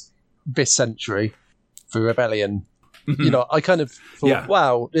covers this century for Rebellion, you know, I kind of thought,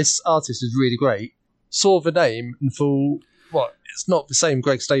 wow, this artist is really great. Saw the name and thought, what, it's not the same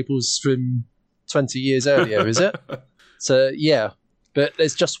Greg Staples from 20 years earlier, is it? So, but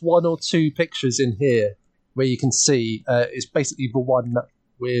there's just one or two pictures in here where you can see it's basically the one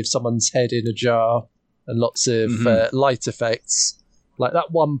with someone's head in a jar and lots of light effects. Like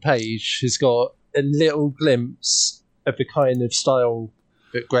that one page has got a little glimpse of the kind of style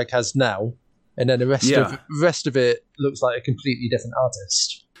that Greg has now, and then the rest of it looks like a completely different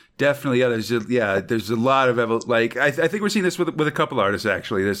artist. Definitely, there's a lot of I think we're seeing this with a couple artists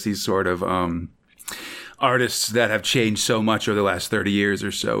actually. There's these sort of artists that have changed so much over the last 30 years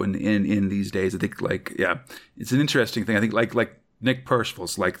or so in these days. I think it's an interesting thing. I think like Nick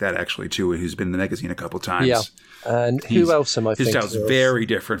Percival's like that actually too, who's been in the magazine a couple times. Yeah. And who else am I thinking of? His style's very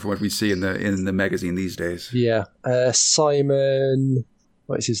different from what we see in the magazine these days. Yeah. Simon,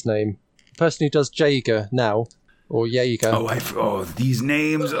 what is his name? The person who does Jaeger now, or Jaeger. These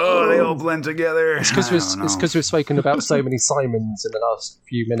names, they all blend together. It's because we've spoken about so many Simons in the last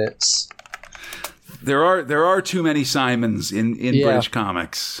few minutes. There are too many Simons in British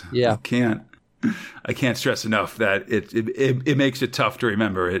comics. Yeah. I can't stress enough that it makes it tough to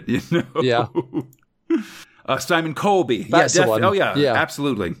remember it, you know. Yeah. Simon Colby. That's the one. Oh yeah,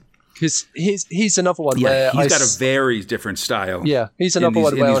 absolutely. Because he's another one where he's got a very different style. Yeah, he's another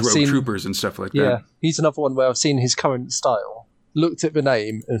one where I've seen Troopers and stuff like that. Yeah, he's another one where I've seen his current style, looked at the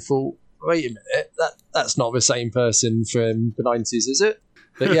name and thought, wait a minute, that's not the same person from the 90s, is it?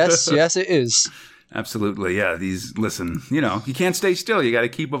 But yes, it is. Absolutely, yeah. Listen, you know, you can't stay still. You got to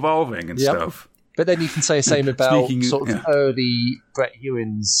keep evolving and stuff. But then you can say the same about early Brett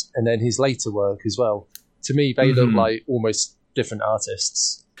Hewins and then his later work as well. To me, they look like almost different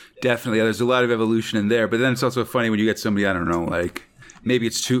artists. Definitely, there's a lot of evolution in there. But then it's also funny when you get somebody, I don't know, like maybe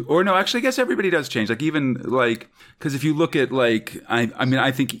it's too, or no, actually, I guess everybody does change. Like even like, because if you look at like,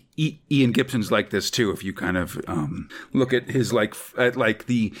 I think Ian Gibson's like this too. If you kind of look at his at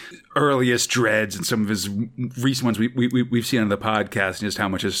the earliest Dredds and some of his recent ones we've seen on the podcast, and just how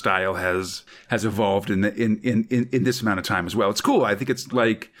much his style has evolved in this amount of time as well. It's cool. I think it's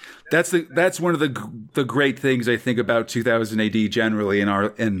like that's one of the great things I think about 2000 AD generally,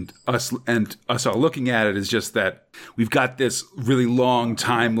 and us all looking at it is just that we've got this really long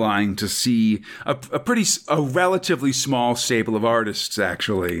timeline to see a relatively small stable of artists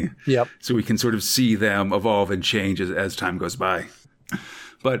actually. Yep. So we can sort of see them evolve and change as time goes by.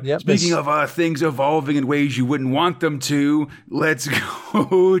 But speaking of things evolving in ways you wouldn't want them to, let's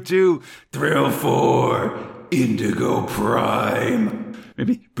go to Thrill 4, Indigo Prime.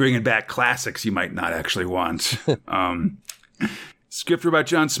 Maybe bringing back classics you might not actually want. Script robot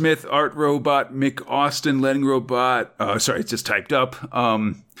John Smith, art robot Mick Austin, letting robot. Sorry, it's just typed up.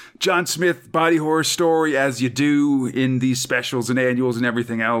 John Smith, body horror story, as you do in these specials and annuals and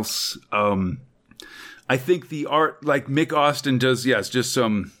everything else. I think the art, like Mick Austin does, just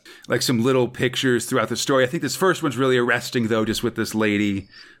some little pictures throughout the story. I think this first one's really arresting, though, just with this lady,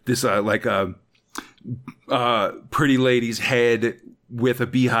 this pretty lady's head with a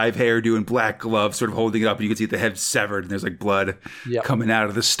beehive hairdo and black gloves, sort of holding it up, and you can see the head severed, and there's like blood coming out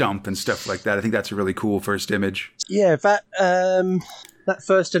of the stump and stuff like that. I think that's a really cool first image. Yeah, that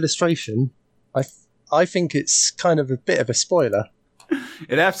first illustration, I think it's kind of a bit of a spoiler.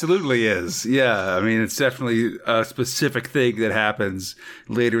 It absolutely is. Yeah, I mean, it's definitely a specific thing that happens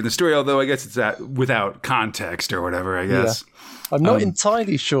later in the story, although I guess it's without context or whatever, I guess. Yeah. I'm not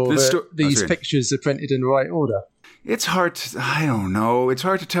entirely sure that these pictures are printed in the right order. It's hard to, I don't know. It's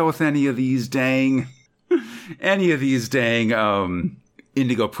hard to tell with any of these dang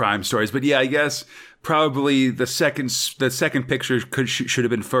Indigo Prime stories. But yeah, I guess probably the second picture should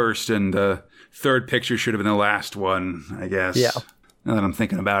have been first, and the third picture should have been the last one, I guess. Yeah. Now that I'm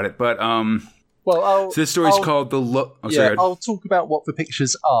thinking about it. But, so this story's called The I'll talk about what the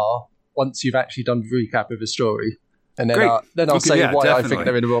pictures are once you've actually done the recap of the story. And then I'll say why definitely. I think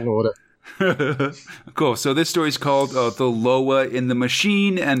they're in the wrong order. Cool. So this story's called The Loa in the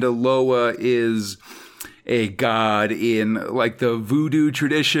Machine, and a Loa is a god in like the voodoo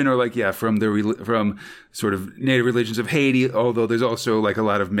tradition, or from sort of native religions of Haiti, although there's also like a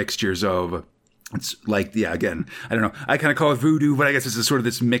lot of mixtures of, it's like, again, I don't know. I kind of call it voodoo, but I guess it's sort of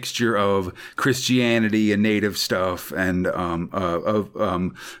this mixture of Christianity and native stuff, and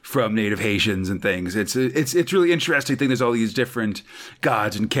from native Haitians and things. It's really interesting. I think there's all these different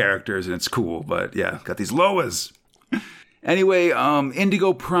gods and characters, and it's cool. But yeah, got these Loas. Anyway,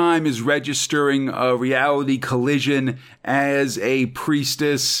 Indigo Prime is registering a reality collision as a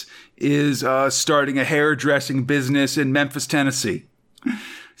priestess is starting a hairdressing business in Memphis, Tennessee.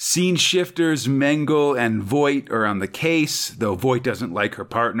 Scene shifters Mengel and Voight are on the case, though Voight doesn't like her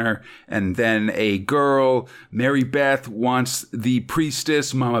partner. And then a girl, Mary Beth, wants the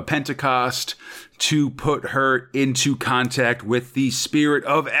priestess, Mama Pentecost, to put her into contact with the spirit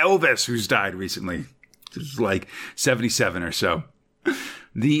of Elvis, who's died recently. This is like 77 or so.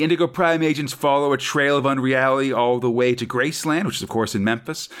 The Indigo Prime agents follow a trail of unreality all the way to Graceland, which is, of course, in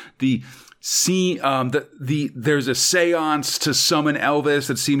Memphis. There's a seance to summon Elvis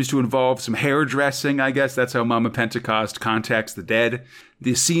that seems to involve some hairdressing, I guess. That's how Mama Pentecost contacts the dead.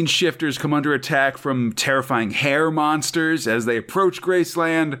 The scene shifters come under attack from terrifying hair monsters as they approach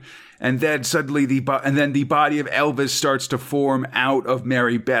Graceland. And then suddenly the body of Elvis starts to form out of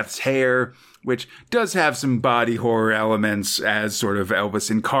Mary Beth's hair, which does have some body horror elements as sort of Elvis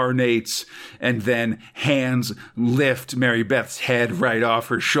incarnates. And then hands lift Mary Beth's head right off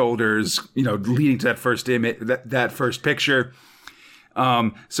her shoulders, leading to that first image, that first picture.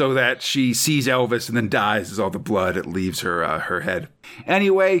 So that she sees Elvis and then dies as all the blood leaves her head.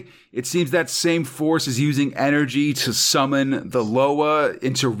 Anyway, it seems that same force is using energy to summon the Loa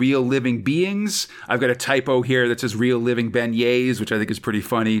into real living beings. I've got a typo here that says real living beignets, which I think is pretty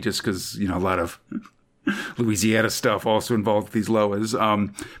funny just because, a lot of Louisiana stuff also involved with these Loas.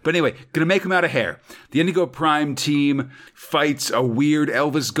 But anyway, gonna make them out of hair. The Indigo Prime team fights a weird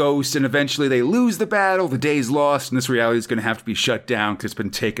Elvis ghost, and eventually they lose the battle. The day's lost, and this reality is gonna have to be shut down because it's been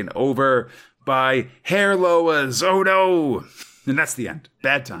taken over by hair Loas. Oh no! And that's the end.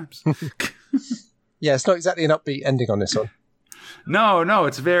 Bad times. Yeah, it's not exactly an upbeat ending on this one. No,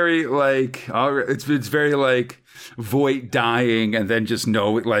 it's very like it's very like Voight dying, and then just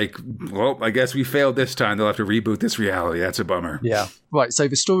I guess we failed this time. They'll have to reboot this reality. That's a bummer. Yeah. Right, so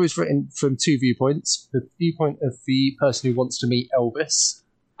the story is written from two viewpoints. The viewpoint of the person who wants to meet Elvis,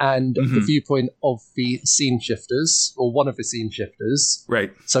 and the viewpoint of the scene shifters, or one of the scene shifters.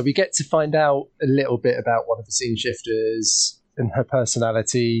 Right. So we get to find out a little bit about one of the scene shifters and her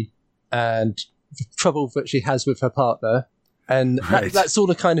personality and the trouble that she has with her partner. And that's all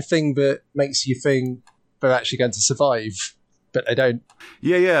the kind of thing that makes you think they're actually going to survive, but they don't.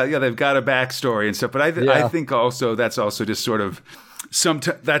 Yeah. They've got a backstory and stuff. But I think also that's also just sort of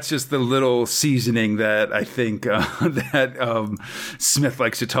that's just the little seasoning that I think Smith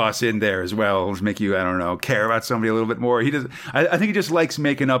likes to toss in there as well to make you, I don't know, care about somebody a little bit more. I think he just likes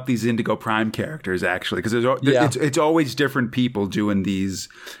making up these Indigo Prime characters, actually, because it's always different people doing these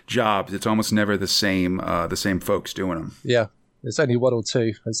jobs. It's almost never the same folks doing them. Yeah. There's only one or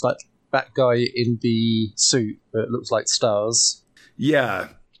two. There's like that guy in the suit that looks like stars. Yeah,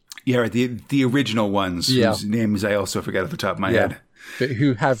 right. The original ones, whose names I also forget off the top of my head. But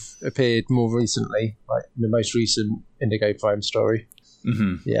who have appeared more recently, like in the most recent Indigo Prime story.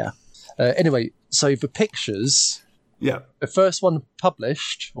 Mm-hmm. Yeah. Anyway, so the pictures... Yeah. The first one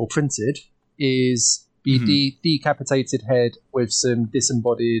published or printed is the decapitated head with some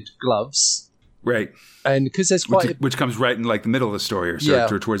disembodied gloves. Right. And because there's quite... Which comes right in like the middle of the story,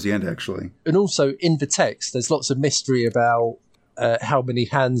 or towards the end, actually. And also, in the text, there's lots of mystery about how many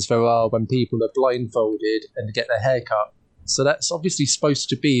hands there are when people are blindfolded and get their hair cut. So that's obviously supposed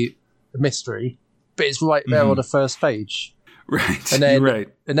to be a mystery, but it's right there on the first page. Right, and then, right.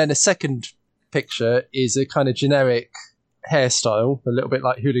 And then a second picture is a kind of generic hairstyle, a little bit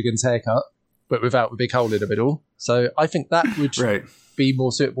like Hooligan's haircut, but without a big hole in the middle. So I think that would be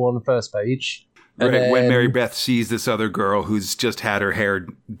more suitable on the first page. And then, when Mary Beth sees this other girl who's just had her hair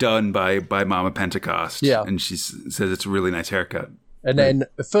done by Mama Pentecost, and she says it's a really nice haircut. And then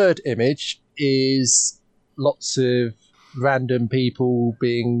the third image is lots of random people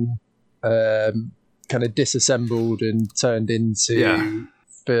being kind of disassembled and turned into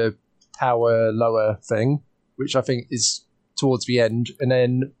the power lower thing, which I think is towards the end. And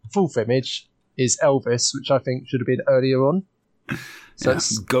then the fourth image is Elvis, which I think should have been earlier on. So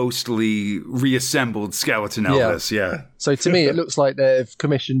it's ghostly reassembled skeleton Elvis, So to me, it looks like they've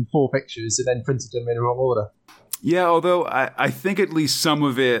commissioned 4 pictures and then printed them in the wrong order. Yeah, although I think at least some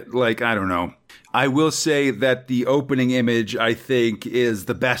of it, like, I don't know. I will say that the opening image, I think, is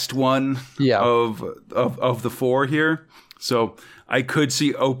the best one of the 4 here. So I could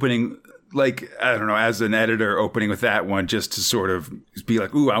see opening, like, I don't know, as an editor, opening with that one just to sort of be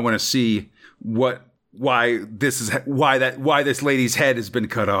like, ooh, I want to see why this lady's head has been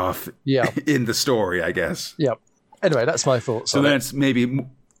cut off in the story, I guess. Yeah. Anyway, that's my thoughts. So then it's maybe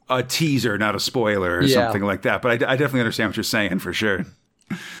a teaser, not a spoiler or something like that. But I definitely understand what you're saying for sure.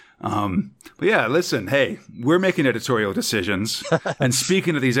 But yeah, listen, hey, we're making editorial decisions. And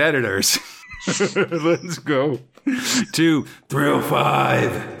speaking of these editors, let's go to Thrill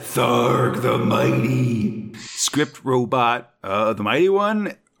 5, Tharg the Mighty. Script robot, the Mighty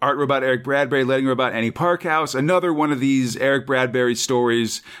One. Art robot Eric Bradbury, letting robot Annie Parkhouse. Another one of these Eric Bradbury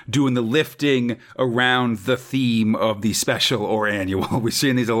stories doing the lifting around the theme of the special or annual. We're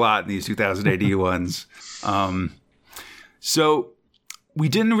seeing these a lot in these 2000 AD ones. So we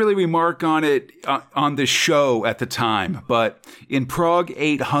didn't really remark on it on the show at the time, but in Prague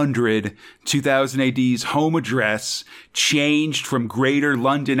 800, 2000 AD's home address changed from Greater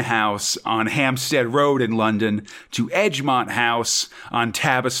London House on Hampstead Road in London to Edgemont House on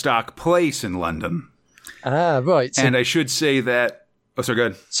Tavistock Place in London. Ah, right. And I should say that... Oh, sorry, go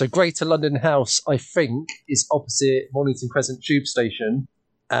ahead. So Greater London House, I think, is opposite Mornington Crescent Tube Station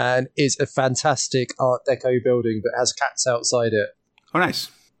and is a fantastic Art Deco building that has cats outside it. Oh,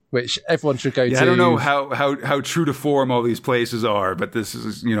 nice. Which everyone should go to. I don't know how true to form all these places are, but this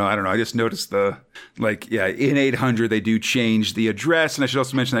is, I don't know. I just noticed in 800 they do change the address. And I should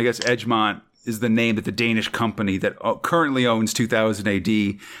also mention, I guess, Edgemont is the name that the Danish company that currently owns 2000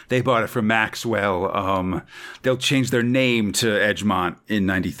 AD, they bought it from Maxwell. They'll change their name to Edgemont in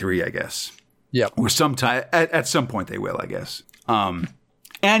 93, I guess. Yeah. Or sometime, at some point they will, I guess.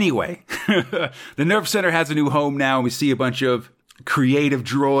 Anyway, the Nerve Center has a new home now, and we see a bunch of creative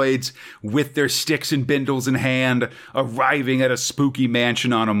droids with their sticks and bindles in hand arriving at a spooky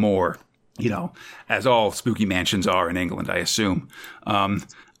mansion on a moor. As all spooky mansions are in England, I assume.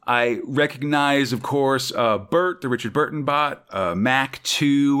 I recognize, of course, Bert, the Richard Burton bot, Mac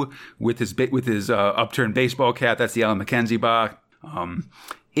 2 with his upturned baseball cap. That's the Alan Mackenzie bot.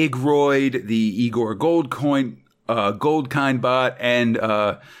 Igroid, the Igor Goldkind bot, and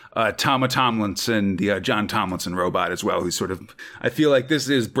Tama Tomlinson, the John Tomlinson robot as well, who's sort of, I feel like this is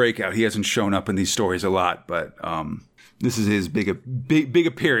his breakout. He hasn't shown up in these stories a lot, but this is his big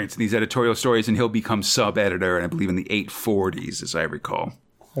appearance in these editorial stories, and he'll become sub-editor, and I believe in the 840s, as I recall.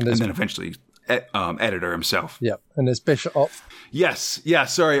 And then eventually editor himself. Yeah, and there's Bishop. Yes, yeah,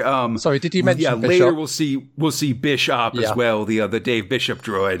 sorry. Sorry, did you mention Bishop? Later we'll see Bishop as well, the Dave Bishop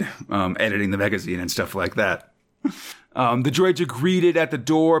droid, editing the magazine and stuff like that. The droids are greeted at the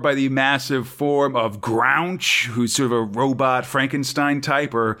door by the massive form of Grouch, who's sort of a robot Frankenstein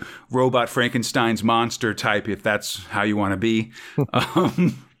type, or robot Frankenstein's monster type, if that's how you want to be.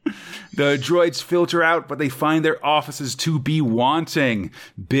 The droids filter out, but they find their offices to be wanting.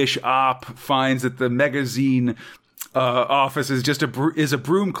 Bishop finds that the magazine office is just a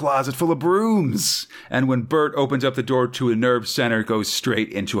broom closet full of brooms. And when Bert opens up the door to a nerve center, it goes straight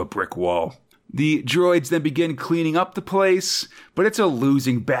into a brick wall. The droids then begin cleaning up the place, but it's a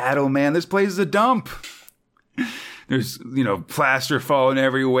losing battle, man. This place is a dump. There's, plaster falling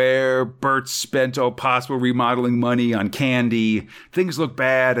everywhere. Bert's spent all possible remodeling money on candy. Things look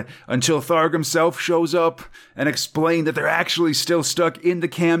bad until Tharg himself shows up and explains that they're actually still stuck in the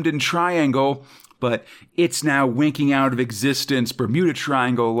Camden Triangle, but it's now winking out of existence, Bermuda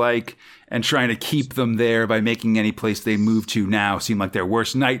Triangle-like, and trying to keep them there by making any place they move to now seem like their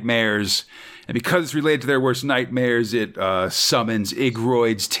worst nightmares. And because it's related to their worst nightmares, it summons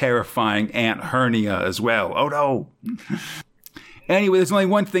Igroid's terrifying Aunt Hernia as well. Oh no! Anyway, there's only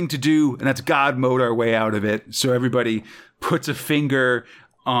one thing to do, and that's God mode our way out of it. So everybody puts a finger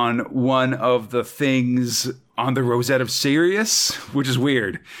on one of the things on the Rosette of Sirius, which is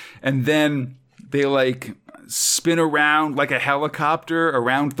weird. And then they spin around like a helicopter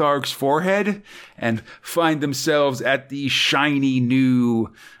around Tharg's forehead and find themselves at the shiny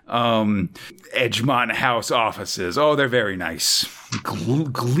new Edgemont House offices. Oh, they're very nice.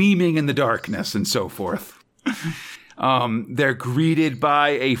 Gleaming in the darkness and so forth. They're greeted by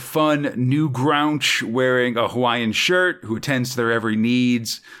a fun new Grouch wearing a Hawaiian shirt who attends to their every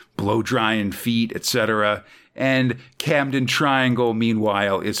needs, blow-drying feet, etc. And Camden Triangle,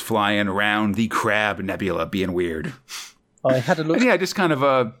 meanwhile, is flying around the Crab Nebula, being weird. I had a look. And yeah, just kind of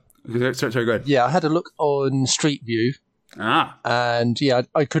sorry, go ahead. Yeah, I had a look on Street View. And yeah,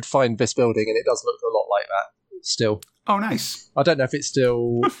 I could find this building, and it does look a lot like that still. Oh, nice. I don't know if it's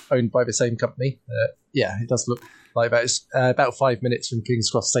still owned by the same company. Yeah, it does look like that. It's about 5 minutes from King's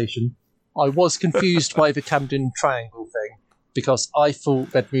Cross Station. I was confused by the Camden Triangle thing because I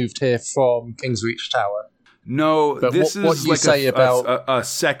thought they'd moved here from Kingsreach Tower. No, but this what is you say about a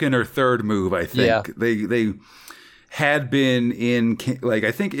second or third move, I think. Yeah. They had been in,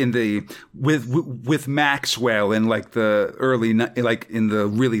 I think in the with Maxwell in the early, in the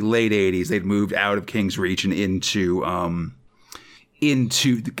really late 80s, they'd moved out of Kingsreach and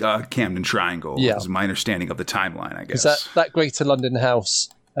into the Camden Triangle. Yeah, is my understanding of the timeline, I guess. That Greater London house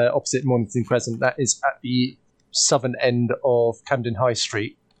opposite Mornington Crescent, that is at the southern end of Camden High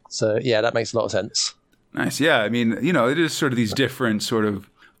Street. So yeah, that makes a lot of sense. Nice. Yeah, I mean, it is sort of these different sort of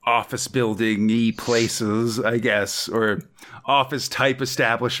office building-y places, I guess, or office type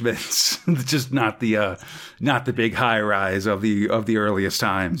establishments. Just not the big high rise of the earliest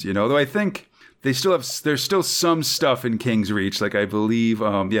times, Though I think there's still some stuff in Kingsreach, I believe,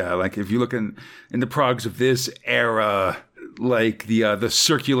 if you look in the progs of this era, the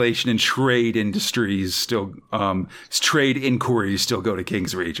circulation and trade industries still, trade inquiries still go to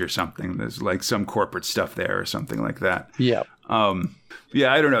Kingsreach or something. There's some corporate stuff there or something like that. Yeah.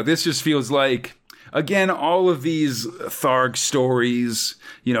 Yeah, I don't know. This just feels like, again, all of these Tharg stories,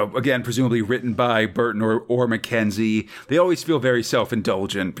 again, presumably written by Burton or Mackenzie, they always feel very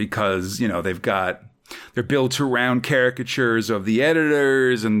self-indulgent because, they're built around caricatures of the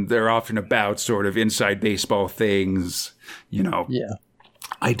editors, and they're often about sort of inside baseball things, Yeah.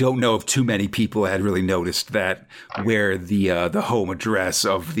 I don't know if too many people had really noticed that where the home address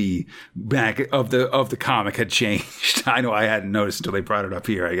of the back of the comic had changed. I know I hadn't noticed until they brought it up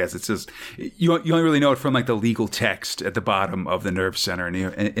here. I guess it's just you only really know it from the legal text at the bottom of the Nerve Center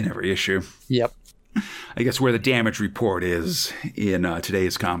in every issue. Yep. I guess where the damage report is in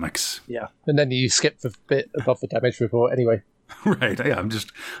today's comics. Yeah, and then you skip the bit above the damage report anyway. Right. Yeah, I'm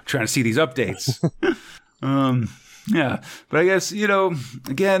just trying to see these updates. Yeah, but I guess,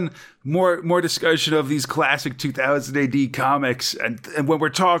 again, more discussion of these classic 2000 AD comics. And when we're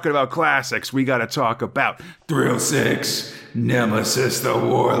talking about classics, we got to talk about Thrill 6, Nemesis the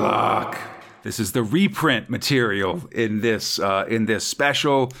Warlock. This is the reprint material in this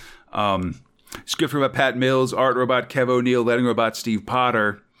special. Script robot Pat Mills, art robot Kev O'Neill, letting robot Steve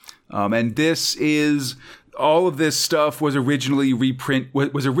Potter. And this is... all of this stuff was originally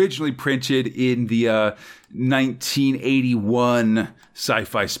printed in the 1981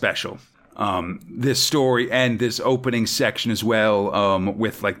 Sci-Fi special. This story and this opening section as well,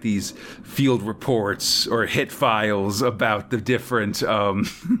 with these field reports or hit files about the different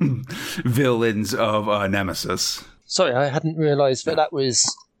villains of Nemesis. Sorry, I hadn't realised that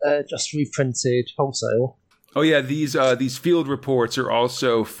was just reprinted wholesale. Oh yeah, these field reports are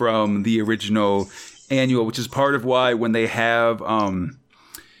also from the original annual, which is part of why when they have,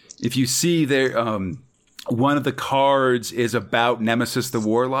 if you see there, one of the cards is about Nemesis the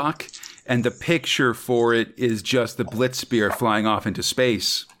Warlock, and the picture for it is just the Blitzspear flying off into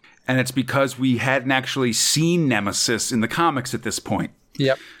space. And it's because we hadn't actually seen Nemesis in the comics at this point.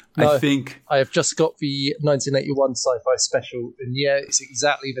 Yep. I think I have just got the 1981 Sci-Fi special, and yeah, it's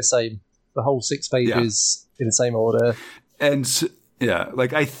exactly the same. The whole 6 pages in the same order. And Yeah,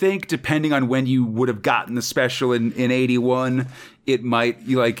 like I think depending on when you would have gotten the special in 81, it might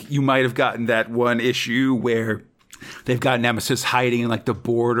you might have gotten that one issue where they've got Nemesis hiding in like the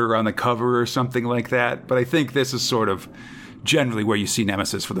border on the cover or something like that. But I think this is sort of generally where you see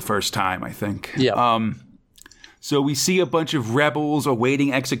Nemesis for the first time, I think. Yeah. So we see a bunch of rebels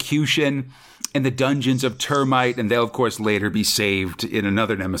awaiting execution in the dungeons of Termite, and they'll, of course, later be saved in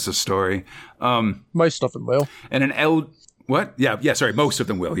another Nemesis story. Most of them will. And What? Yeah, sorry, most of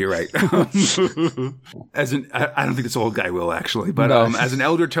them will, you're right. I don't think this old guy will, actually. But No. as an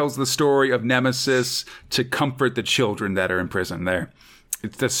elder tells the story of Nemesis to comfort the children that are in prison there.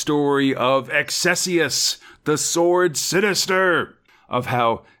 It's the story of Excessius, the sword sinister, of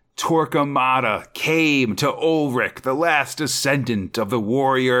how Torquemada came to Ulrich, the last descendant of the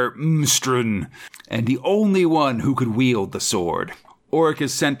warrior Mstrun, and the only one who could wield the sword. Ulrich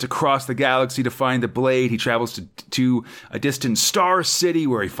is sent to cross the galaxy to find the blade. He travels to a distant star city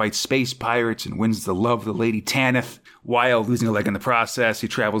where he fights space pirates and wins the love of the Lady Tanith. While losing a leg in the process, he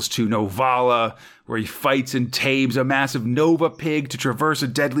travels to Novala, where he fights and tames a massive Nova pig to traverse a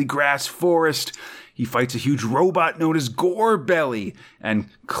deadly grass forest. He fights a huge robot known as Gorebelly and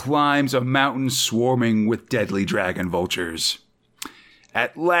climbs a mountain swarming with deadly dragon vultures.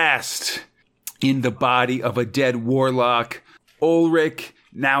 At last, in the body of a dead warlock, Ulrich,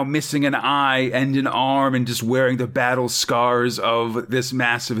 now missing an eye and an arm and just wearing the battle scars of this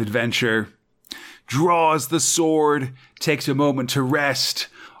massive adventure, draws the sword, takes a moment to rest,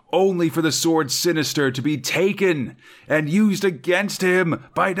 only for the sword sinister to be taken and used against him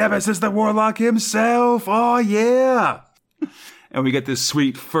by Nemesis the Warlock himself. Oh, yeah. And we get this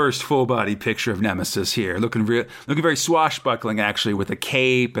sweet first full-body picture of Nemesis here, looking very swashbuckling, actually, with a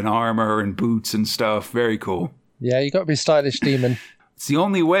cape and armor and boots and stuff. Very cool. Yeah, you got to be a stylish demon. It's the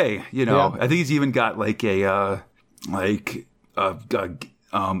only way, you know. Yeah. I think he's even got like a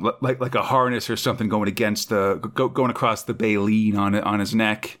harness or something going across the baleen on his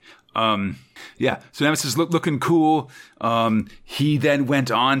neck. Yeah, so Nemesis looking cool. He then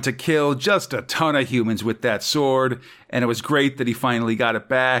went on to kill just a ton of humans with that sword, and it was great that he finally got it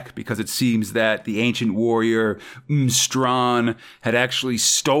back, because it seems that the ancient warrior Mstran had actually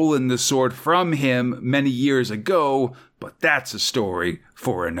stolen the sword from him many years ago, but that's a story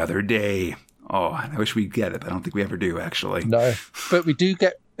for another day. Oh, I wish we'd get it. I don't think we ever do, actually. No, but we do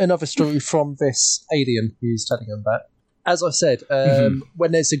get another story from this alien who's telling them that. As I said,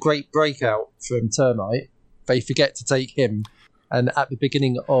 when there's a great breakout from Termite, they forget to take him. And at the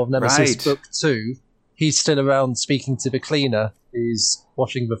beginning of Nemesis Right. Book 2, he's still around speaking to the cleaner who's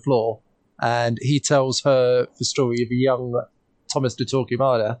washing the floor. And he tells her the story of a young Thomas de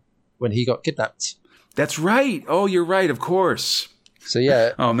Torquemada when he got kidnapped. That's right. Oh, you're right. Of course. So,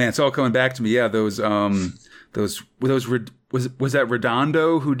 yeah. Oh man, it's all coming back to me. Yeah, was that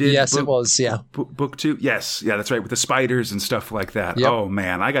Redondo who did? Yes, it was. Yeah. Book 2. Yes, yeah, that's right, with the spiders and stuff like that. Yep. Oh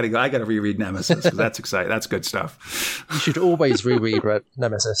man, I gotta reread Nemesis, 'cause that's exciting. That's good stuff. You should always reread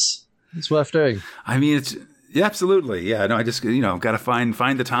Nemesis. It's worth doing. I mean, absolutely. Yeah, no, I just got to find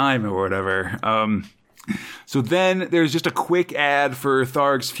the time or whatever. So then there's just a quick ad for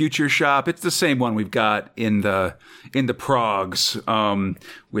Tharg's Future Shop. It's the same one we've got in the progs,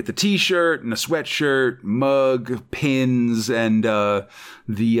 with the T-shirt and a sweatshirt, mug, pins, and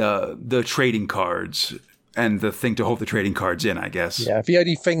the trading cards and the thing to hold the trading cards in, I guess. Yeah, the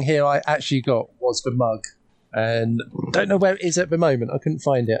only thing here I actually got was the mug. And don't know where it is at the moment. I couldn't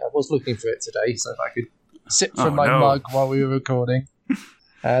find it. I was looking for it today, so if I could sip from my mug while we were recording.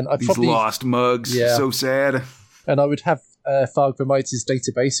 And I'd These probably lost mugs. Yeah. So sad. And I would have Tharg Vermite's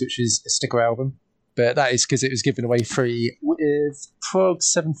database, which is a sticker album. But that is because it was given away free with Prog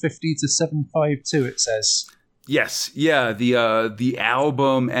 750 to 752, it says. Yes, yeah, the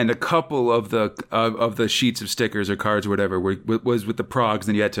album and a couple of the sheets of stickers or cards or whatever was with the progs,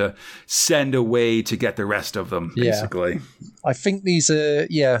 and you had to send away to get the rest of them, basically. Yeah. I think these are,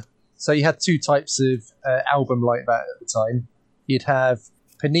 so you had two types of album like that at the time. You'd have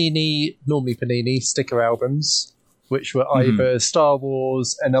normally Panini sticker albums, which were either Star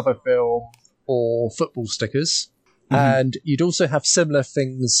Wars, another film, or football stickers. And you'd also have similar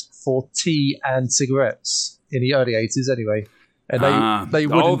things for tea and cigarettes in the early 80s anyway. And they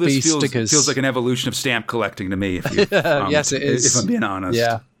wouldn't be stickers. Feels like an evolution of stamp collecting to me. If you, yes, it is. If I'm being honest.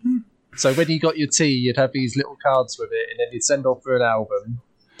 Yeah. So when you got your tea, you'd have these little cards with it, and then you'd send off for an album.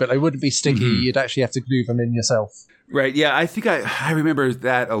 But they wouldn't be sticky. You'd actually have to glue them in yourself. Right, yeah, I think I remember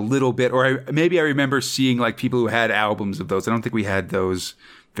that a little bit, or maybe I remember seeing like people who had albums of those. I don't think we had those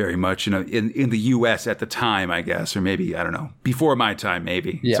very much, in the U.S. at the time, I guess, or maybe, I don't know, before my time,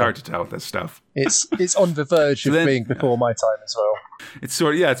 maybe. Yeah. It's hard to tell with this stuff. It's on the verge of being before my time as well. It's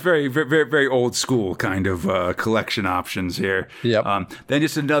it's very, very, very old school kind of collection options here. Yeah. Then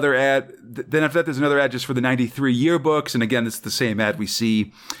just another ad. Then after that, there's another ad just for the 93 yearbooks. And again, it's the same ad we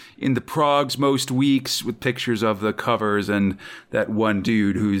see in the Progs most weeks with pictures of the covers and that one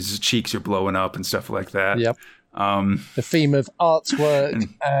dude whose cheeks are blowing up and stuff like that. Yep. The theme of artwork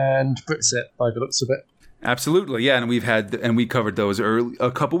and Britset by the looks of it. Absolutely, yeah, and we covered those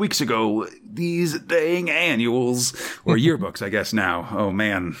a couple weeks ago. These dang annuals or yearbooks, I guess now. Oh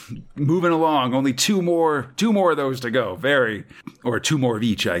man, moving along. Only two more of those to go. Two more of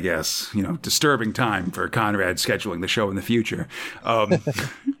each, I guess. Disturbing time for Conrad scheduling the show in the future.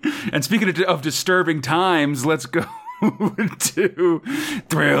 And speaking of disturbing times, let's go to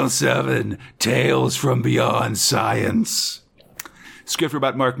Thrill 7: Tales from Beyond Science. Script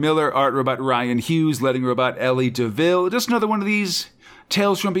robot Mark Miller, art robot Ryan Hughes, letting robot Ellie DeVille. Just another one of these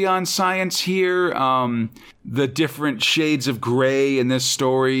Tales from Beyond Science here. The different shades of gray in this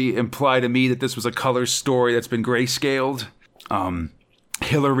story imply to me that this was a color story that's been grayscaled.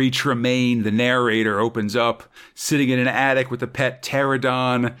 Hilary Tremaine, the narrator, opens up sitting in an attic with a pet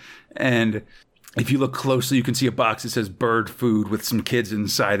pterodon, and if you look closely, you can see a box that says bird food with some kids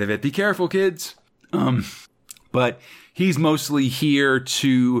inside of it. Be careful, kids. But he's mostly here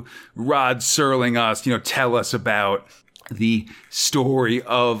to Rod Serling us, tell us about the story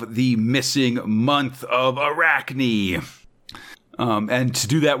of the missing month of Arachne. And to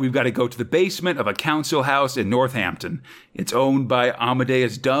do that, we've got to go to the basement of a council house in Northampton. It's owned by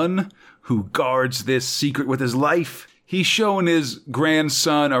Amadeus Dunn, who guards this secret with his life. He's showing his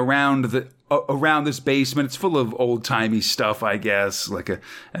grandson around this basement. It's full of old-timey stuff, I guess, like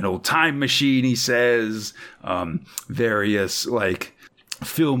an old time machine, he says, various,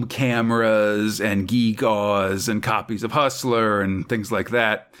 film cameras and gewgaws and copies of Hustler and things like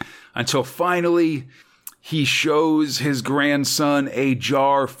that, until finally he shows his grandson a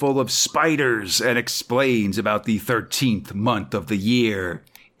jar full of spiders and explains about the 13th month of the year.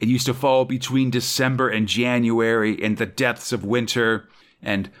 It used to fall between December and January in the depths of winter,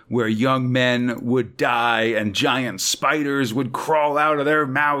 and where young men would die and giant spiders would crawl out of their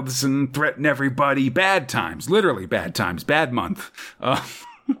mouths and threaten everybody. Bad times, literally bad times, bad month.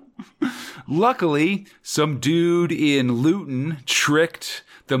 Luckily, some dude in Luton tricked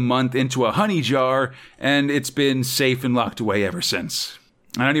the month into a honey jar, and it's been safe and locked away ever since.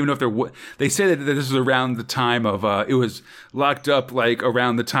 I don't even know if they say that this was around the time of, it was locked up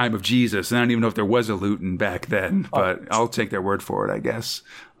around the time of Jesus. And I don't even know if there was a Luton back then, but I'll take their word for it, I guess.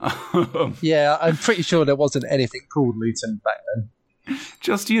 Yeah, I'm pretty sure there wasn't anything called Luton back then.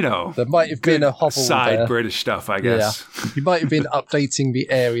 Just, there might have been a hovel side there. British stuff, I guess. Yeah. You might have been updating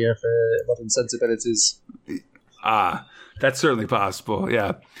the area for modern sensibilities. That's certainly possible,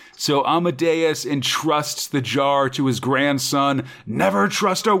 yeah. So Amadeus entrusts the jar to his grandson. Never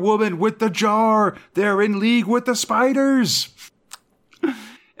trust a woman with the jar. They're in league with the spiders.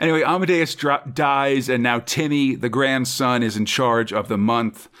 Anyway, Amadeus dies, and now Timmy, the grandson, is in charge of the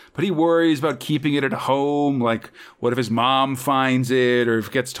month. But he worries about keeping it at home. What if his mom finds it, or if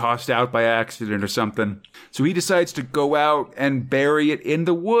it gets tossed out by accident or something? So he decides to go out and bury it in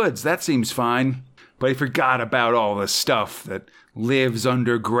the woods. That seems fine. But he forgot about all the stuff that lives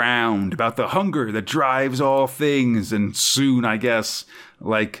underground, about the hunger that drives all things, and soon, I guess,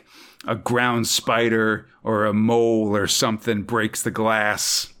 a ground spider or a mole or something breaks the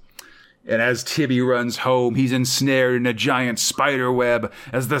glass. And as Timmy runs home, he's ensnared in a giant spider web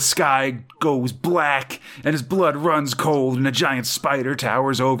as the sky goes black and his blood runs cold and a giant spider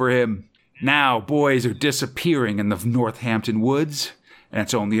towers over him. Now boys are disappearing in the Northampton woods, and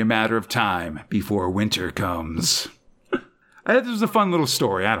it's only a matter of time before winter comes. I thought this was a fun little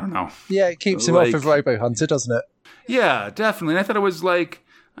story. I don't know. Yeah, it keeps him off of Robo Hunter, doesn't it? Yeah, definitely. And I thought it was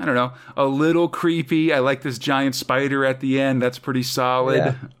I don't know, a little creepy. I like this giant spider at the end. That's pretty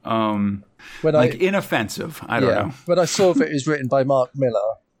solid. Yeah. Inoffensive. I don't know. When I saw that it was written by Mark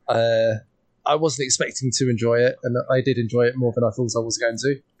Miller, I wasn't expecting to enjoy it, and I did enjoy it more than I thought I was going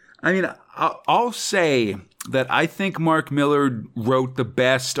to. I mean, I'll say that I think Mark Miller wrote the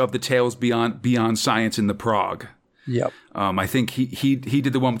best of the Tales Beyond Science in the Prog. Yep. I think he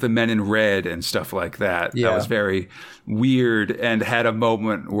did the one with the men in red and stuff like that. Yeah. That was very weird and had a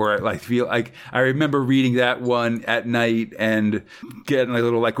moment where I remember reading that one at night and getting a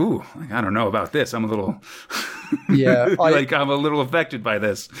little ooh, I don't know about this. I'm a little yeah, I'm a little affected by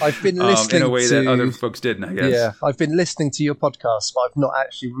this. I've been listening in a way that other folks didn't, I guess. Yeah, I've been listening to your podcast, but I've not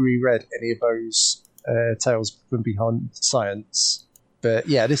actually reread any of those Tales from Beyond Science. But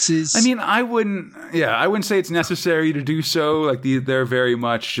yeah, this is. I mean, I wouldn't say it's necessary to do so. Like they're very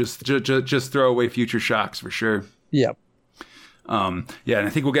much just throw away future shocks for sure. Yeah. And I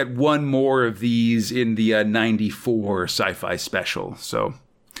think we'll get one more of these in the 94 sci-fi special. So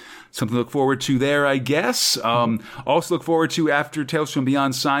something to look forward to there, I guess. Also look forward to, after Tales from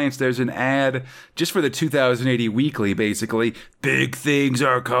Beyond Science, there's an ad just for the 2000 AD Weekly, basically. Big things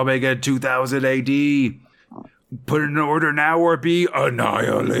are coming at 2000 AD. Put in order now or be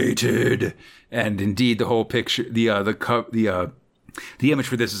annihilated. And indeed, the whole picture, the image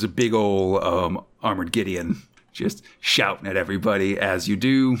for this is a big old armored Gideon just shouting at everybody as you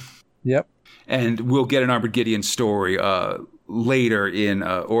do. Yep. And we'll get an armored Gideon story later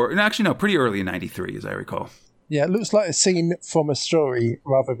pretty early in 93, as I recall. Yeah, it looks like a scene from a story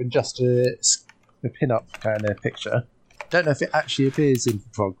rather than just a pin-up kind of picture. Don't know if it actually appears in the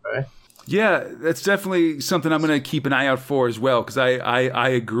prog, though. Yeah, that's definitely something I'm going to keep an eye out for as well, because I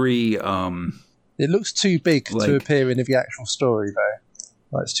agree. It looks too big to appear in the actual story, though.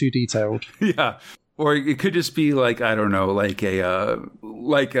 Like, it's too detailed. Yeah. Or it could just be like, I don't know, like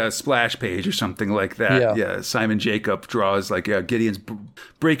a splash page or something like that. Yeah. Simon Jacob draws like Gideon's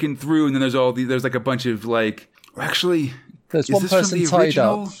breaking through, and then there's like a bunch of like. Actually, there's one person tied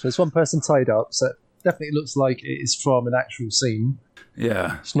up. There's one person tied up, so it definitely looks like it is from an actual scene.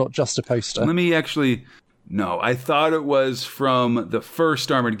 Yeah, it's not just a poster. Let me actually. No, I thought it was from the first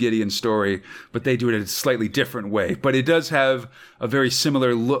Armored Gideon story, but they do it in a slightly different way. But it does have a very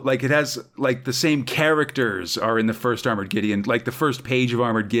similar look. Like, it has, like, the same characters are in the first Armored Gideon. Like, the first page of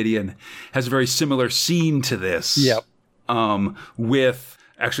Armored Gideon has a very similar scene to this. Yep. With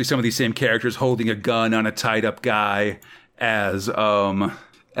actually some of these same characters holding a gun on a tied-up guy as a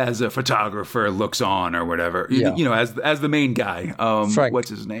photographer looks on or whatever, as the main guy. Frank. What's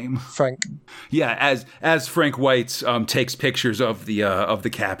his name? Frank. Yeah, as Frank White takes pictures of the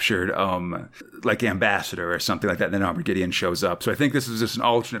captured like ambassador or something like that, and then Armored Gideon shows up. So I think this is just an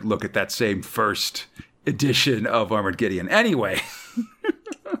alternate look at that same first edition of Armored Gideon.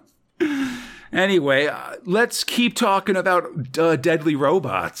 Anyway, let's keep talking about deadly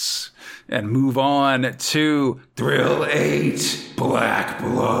robots and move on to Thrill 8, Black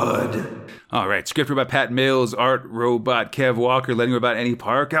Blood. All right, script robot Pat Mills, art robot Kev Walker, letting robot Annie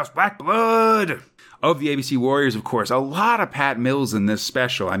Parkhouse, Black Blood. Of the ABC Warriors, of course, a lot of Pat Mills in this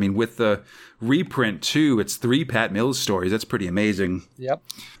special. I mean, with the reprint, too, it's 3 Pat Mills stories. That's pretty amazing. Yep.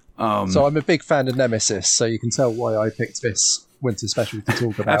 So I'm a big fan of Nemesis, so you can tell why I picked this winter special to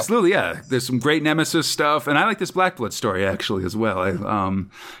talk about. Absolutely, yeah. There's some great Nemesis stuff, and I like this Black Blood story actually as well.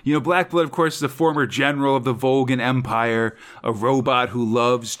 Black Blood, of course, is a former general of the Volgan Empire, a robot who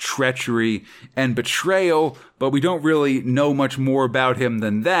loves treachery and betrayal, but we don't really know much more about him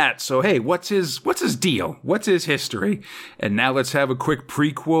than that. So hey, what's his deal? What's his history? And now let's have a quick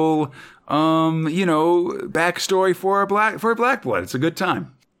prequel, backstory for Black Blood. It's a good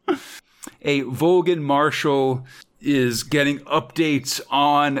time. A Volgan marshal is getting updates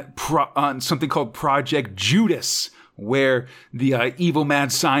on something called Project Judas, where the evil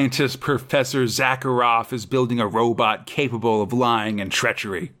mad scientist Professor Zakharov is building a robot capable of lying and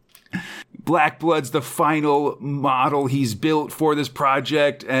treachery. Black Blood's the final model he's built for this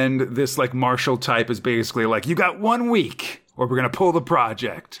project, and this like marshal type is basically like, you got 1 week or we're going to pull the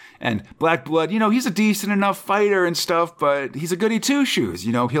project. And Black Blood, he's a decent enough fighter and stuff, but he's a goody two-shoes.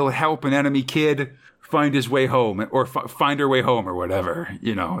 He'll help an enemy kid find his way home or find her way home or whatever.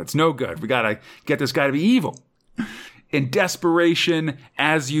 It's no good. We got to get this guy to be evil. In desperation,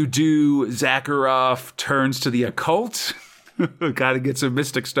 as you do, Zakharov turns to the occult. Got to get some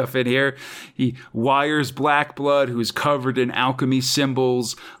mystic stuff in here. He wires Black Blood, who's covered in alchemy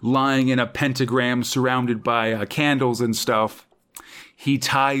symbols, lying in a pentagram surrounded by candles and stuff. He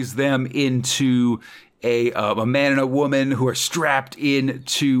ties them into a man and a woman who are strapped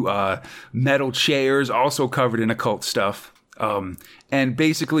into metal chairs, also covered in occult stuff. And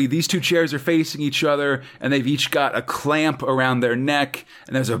basically, these 2 chairs are facing each other, and they've each got a clamp around their neck,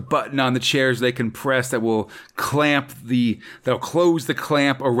 and there's a button on the chairs they can press that will they'll close the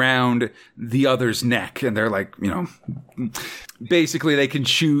clamp around the other's neck. And they're like, basically they can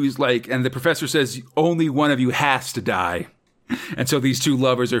choose, and the professor says, only one of you has to die. And so these 2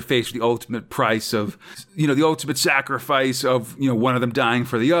 lovers are faced with the ultimate price of, the ultimate sacrifice of, one of them dying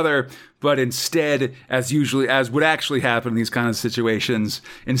for the other. But instead, as would actually happen in these kind of situations,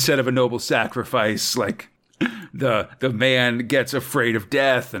 instead of a noble sacrifice, like the man gets afraid of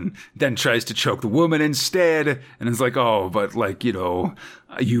death and then tries to choke the woman instead. And it's like, oh, but I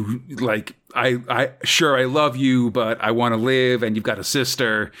love you, but I want to live, and you've got a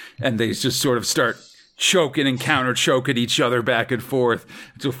sister. And they just sort of start choking and counter choking each other back and forth.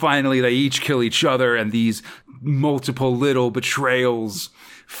 So finally they each kill each other, and these multiple little betrayals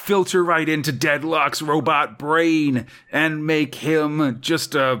filter right into Deadlock's robot brain and make him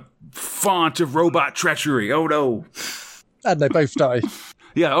just a font of robot treachery. Oh no. And they both die.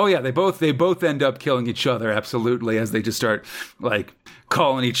 Yeah, oh yeah, they both end up killing each other, absolutely, as they just start, like,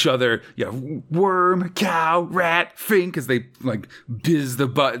 calling each other, worm, cow, rat, fink, as they, like, biz the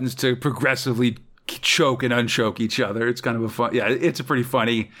buttons to progressively choke and unchoke each other. It's kind of a fun, it's a pretty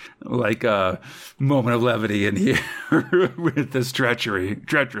funny, like, moment of levity in here with this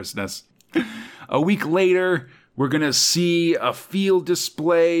treacherousness. A week later, we're going to see a field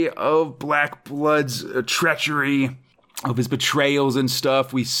display of Black Blood's treachery, of his betrayals and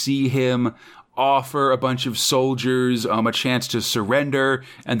stuff. We see him offer a bunch of soldiers a chance to surrender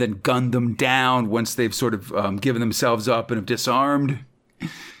and then gun them down once they've sort of given themselves up and have disarmed.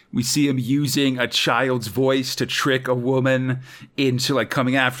 We see him using a child's voice to trick a woman into, like,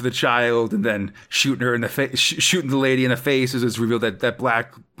 coming after the child and then shooting her in the face, shooting the lady in the face, as it's revealed that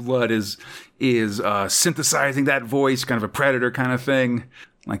Black Blood is synthesizing that voice, kind of a Predator kind of thing,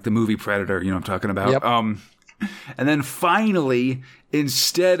 like the movie Predator. You know what I'm talking about? Yep. And then finally,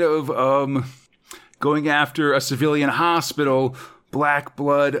 instead of going after a civilian hospital, Black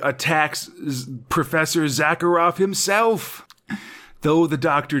Blood attacks Professor Zakharov himself. Though the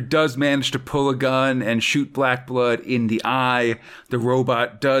doctor does manage to pull a gun and shoot Black Blood in the eye, the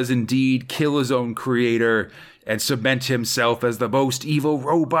robot does indeed kill his own creator and cement himself as the most evil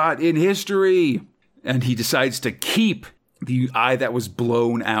robot in history. And he decides to keep the eye that was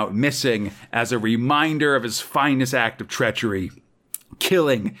blown out missing as a reminder of his finest act of treachery,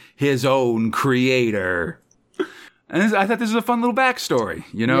 killing his own creator. And I thought this was a fun little backstory,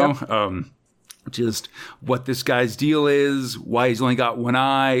 you know? Yep. Just what this guy's deal is, why he's only got one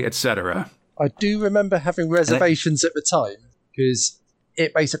eye, etc. I do remember having reservations at the time, because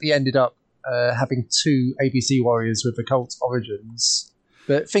it basically ended up having two ABC warriors with occult origins.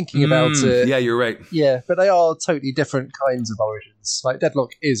 But thinking about it... Yeah, you're right. Yeah, but they are totally different kinds of origins. Like,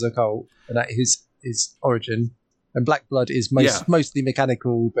 Deadlock is a cult, and that is his origin. And Black Blood is mostly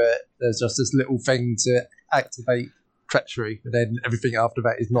mechanical, but there's just this little thing to activate treachery, and then everything after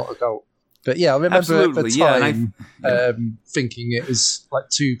that is not a cult. But yeah, I remember at the time thinking it was like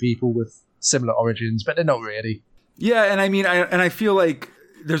two people with similar origins, but they're not really. Yeah, and I mean, I feel like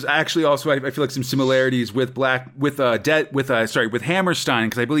there's actually also I feel like some similarities with Hammerstein,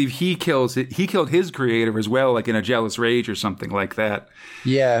 because I believe he killed his creator as well, like in a jealous rage or something like that.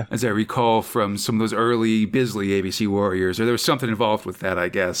 Yeah, as I recall from some of those early Bisley ABC Warriors, or there was something involved with that, I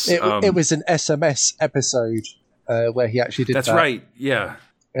guess. It was an SMS episode where he actually did that. That's right. Yeah,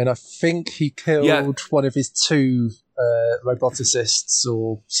 and I think he killed one of his two roboticists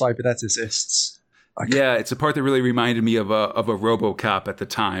or cyberneticists. Yeah, it's a part that really reminded me of a RoboCop at the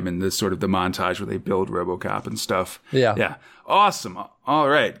time, and this sort of the montage where they build RoboCop and stuff. Yeah. Awesome. All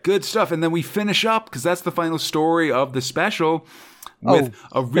right. Good stuff. And then we finish up, because that's the final story of the special, with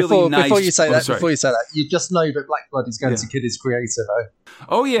a really nice... Before you say that, you just know that Black Blood is going to kill his creator, though.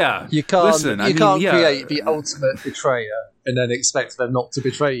 Oh, yeah. You can't create the ultimate betrayer and then expect them not to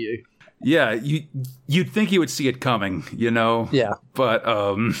betray you. Yeah, you'd think you would see it coming, you know? Yeah. But,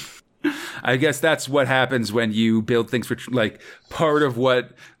 I guess that's what happens when you build things for, like, part of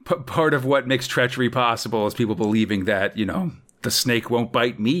what makes treachery possible is people believing that, you know, the snake won't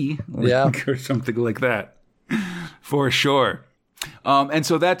bite me, or something like that, for sure. And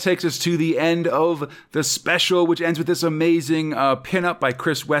so that takes us to the end of the special, which ends with this amazing pinup by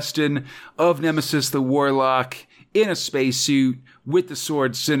Chris Weston of Nemesis the Warlock in a spacesuit with the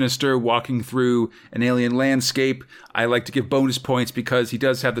sword Sinister walking through an alien landscape. I like to give bonus points because he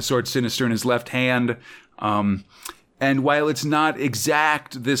does have the sword Sinister in his left hand. And while it's not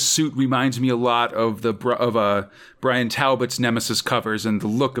exact, this suit reminds me a lot of Brian Talbot's Nemesis covers and the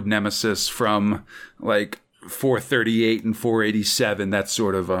look of Nemesis from like 438 and 487. That's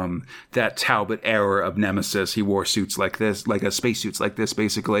sort of that Talbot era of Nemesis. He wore suits like this, like a spacesuits like this,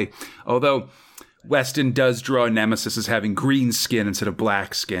 basically. Although Weston does draw Nemesis as having green skin instead of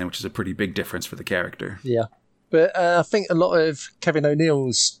black skin, which is a pretty big difference for the character. Yeah. But I think a lot of Kevin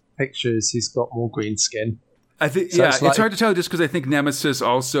O'Neill's pictures, he's got more green skin. I think, it's hard to tell just because I think Nemesis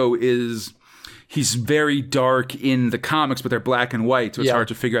also he's very dark in the comics, but they're black and white, so it's hard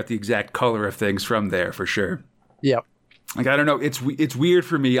to figure out the exact color of things from there, for sure. Yeah. Like, I don't know, it's weird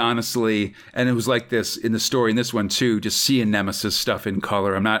for me, honestly, and it was like this in the story in this one too, just seeing Nemesis stuff in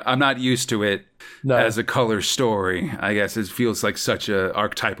color. I'm not used to it as a color story. I guess it feels like such a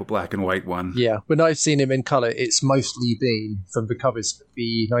archetypal black and white one. Yeah, when I've seen him in color, it's mostly been from the covers of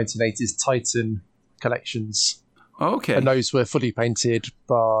the 1980s Titan collections. Okay. And those were fully painted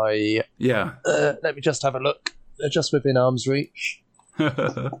by... Yeah. Let me just have a look. They're just within arm's reach.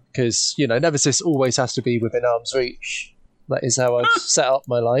 Because, Nemesis always has to be within arm's reach. That is how I've set up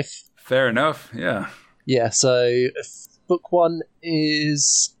my life. Fair enough, yeah. Yeah, so book 1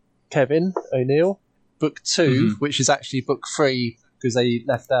 is Kevin O'Neill. Book 2, which is actually book 3, because they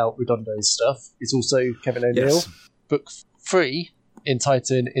left out Redondo's stuff, is also Kevin O'Neill. Yes. Book 3 in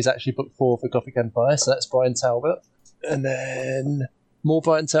Titan is actually book 4 for Gothic Empire, so that's Brian Talbot. And then more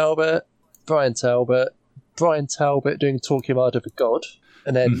Brian Talbot doing Torquemada for God,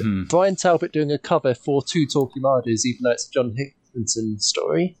 and then Brian Talbot doing a cover for 2 Torquemadas, even though it's a John Higginson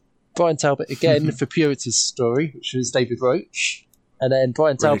story. Brian Talbot again for Puritas story, which was David Roach. And then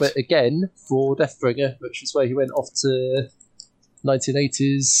Brian Talbot again for Deathbringer, which is where he went off to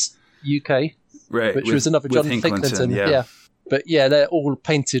 1980s UK, which was another John Hicklinton. Yeah. But yeah, they're all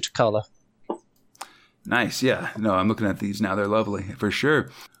painted colour. Nice, yeah. No, I'm looking at these now. They're lovely, for sure.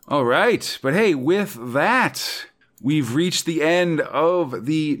 All right. But hey, with that, we've reached the end of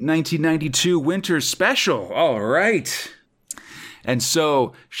the 1992 Winter Special. All right. And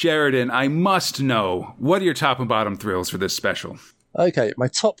so, Sheridan, I must know, what are your top and bottom thrills for this special? Okay, my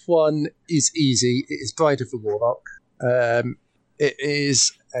top one is easy. It is Bride of the Warlock. It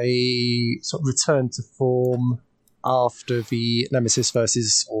is a sort of return to form after the Nemesis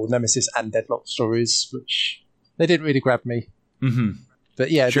and Deadlock stories, which they didn't really grab me.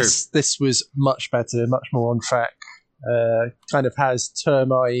 But yeah, sure. This was much better, much more on track. Kind of has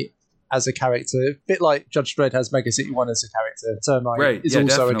Termite as a character, a bit like Judge Dredd has Mega City 1 as a character. Termite is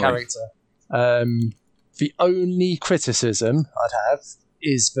also definitely a character. The only criticism I'd have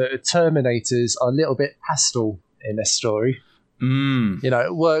is that Terminators are a little bit pastel in this story.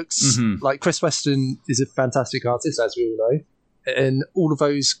 It works. Like Chris Weston is a fantastic artist, as we all know, and all of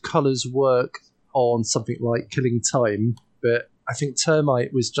those colours work on something like Killing Time, but I think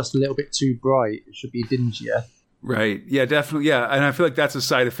Termite was just a little bit too bright. It should be dingier. Right. Yeah, definitely. Yeah. And I feel like that's a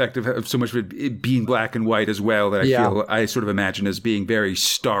side effect of so much of it being black and white as well, that I sort of imagine as being very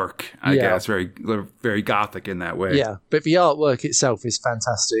stark, I guess, very, very gothic in that way. Yeah. But the artwork itself is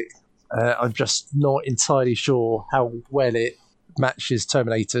fantastic. I'm just not entirely sure how well it matches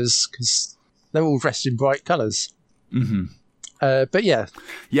Terminators, because they're all dressed in bright colours. But yeah.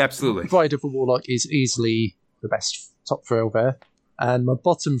 Yeah, absolutely. Bride of the Warlock is easily the best top thrill there. And my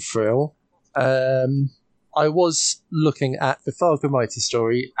bottom thrill, I was looking at the Father Mighty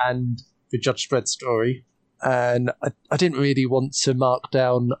story and the Judge Dredd story, and I didn't really want to mark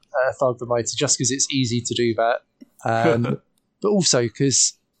down Father Mighty just because it's easy to do that, but also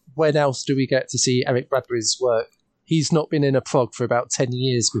because when else do we get to see Eric Bradbury's work? He's not been in a prog for about 10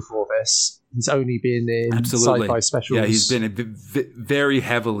 years before this. He's only been in sci-fi specials. Yeah, he's been very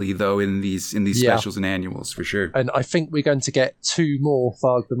heavily, though, in these specials and annuals, for sure. And I think we're going to get 2 more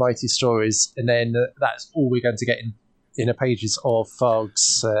Tharg the Mighty stories, and then that's all we're going to get in the pages of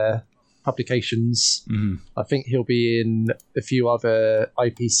Tharg's publications. I think he'll be in a few other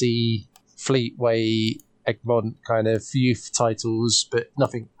IPC, Fleetway, Egmont kind of youth titles, but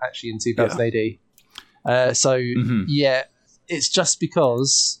nothing actually in 2000 AD. Yeah, it's just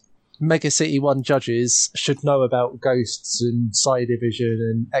because Mega City 1 judges should know about ghosts and Psi Division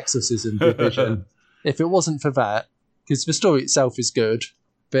and Exorcism Division. If it wasn't for that, because the story itself is good,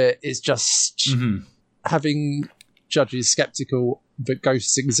 but it's just having judges skeptical that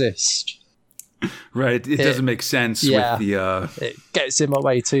ghosts exist. Right, it doesn't make sense with the... it gets in my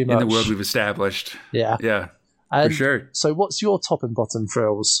way too much. In the world we've established. Yeah. Yeah, and for sure. So what's your top and bottom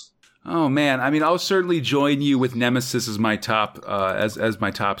thrills? Oh man, I mean, I'll certainly join you with Nemesis as my top, as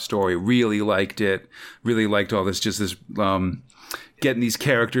my top story. Really liked it. Really liked all this, just this, getting these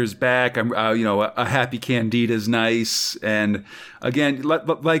characters back. I'm, a happy Candida's nice, and again,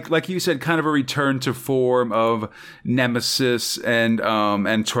 like you said, kind of a return to form of Nemesis and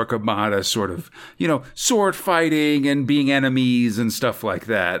Torquemada, sort of, sword fighting and being enemies and stuff like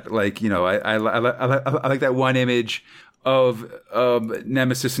that. Like, I like that one image of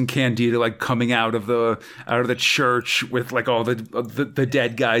Nemesis and Candida like coming out of the church with like all the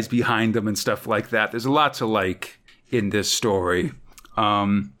dead guys behind them and stuff like that. There's a lot to like in this story.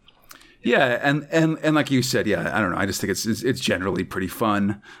 And like you said, I don't know. I just think it's generally pretty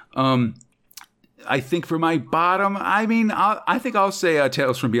fun. I think for my bottom, I think I'll say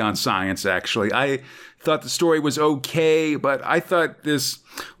Tales from Beyond Science, actually. I thought the story was okay, but I thought this,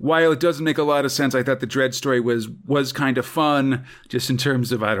 while it doesn't make a lot of sense, I thought the Dredd story was kind of fun, just in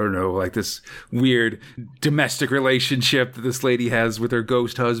terms of, I don't know, like this weird domestic relationship that this lady has with her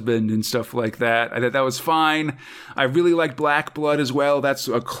ghost husband and stuff like that. I thought that was fine. I really liked Black Blood as well. That's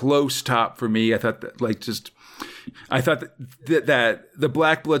a close top for me. I thought that, that the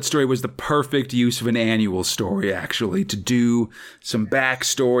Black Blood story was the perfect use of an annual story, actually, to do some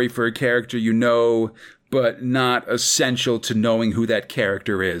backstory for a character but not essential to knowing who that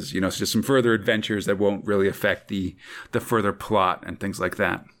character is. So just some further adventures that won't really affect the further plot and things like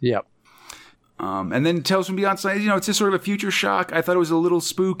that. Yep. And then Tales from Beyond Science, it's just sort of a future shock. I thought it was a little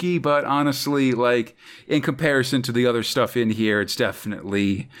spooky, but honestly, like, in comparison to the other stuff in here, it's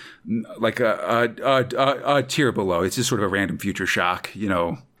definitely like a tier below. It's just sort of a random future shock,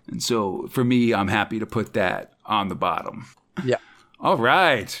 And so for me, I'm happy to put that on the bottom. Yeah. All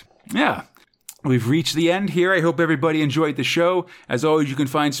right. Yeah. We've reached the end here. I hope everybody enjoyed the show. As always, you can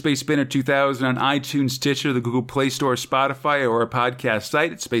find Space Spinner 2000 on iTunes, Stitcher, the Google Play Store, Spotify, or our podcast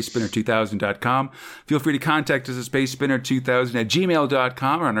site at spacespinner2000.com. Feel free to contact us at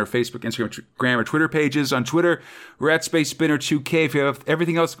spacespinner2000@gmail.com or on our Facebook, Instagram, or Twitter pages. On Twitter, we're at SpaceSpinner2K. If you have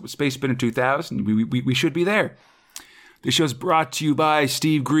everything else, Space Spinner 2000, we should be there. This show is brought to you by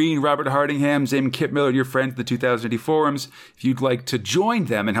Steve Green, Robert Hardingham, Zayman Kip Miller, your friends at the 2080 forums. If you'd like to join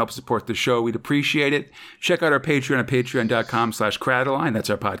them and help support the show, we'd appreciate it. Check out our Patreon at patreon.com/Cradaline.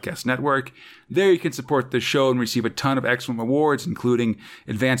 That's our podcast network. There you can support the show and receive a ton of excellent rewards, including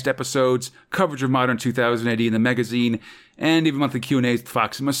advanced episodes, coverage of Modern 2080 in the magazine, and even monthly Q&As with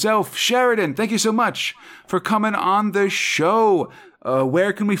Fox and myself. Sheridan, thank you so much for coming on the show.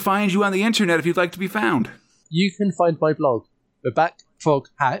 Where can we find you on the internet if you'd like to be found? You can find my blog, The Back Frog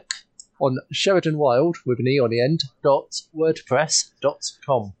Hack, on Sheridan Wild, with an E on the end,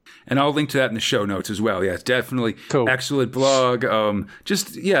 .wordpress.com. And I'll link to that in the show notes as well. Yeah, definitely. Cool. Excellent blog. Covering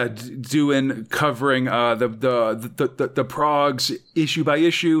the Progs issue by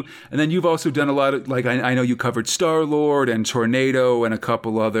issue. And then you've also done a lot of, like, I know you covered Star-Lord and Tornado and a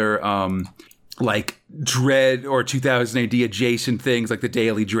couple other, like, Dread or 2000 AD adjacent things, like the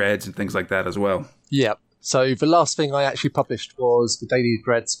Daily Dreads and things like that as well. Yeah. So the last thing I actually published was the Daily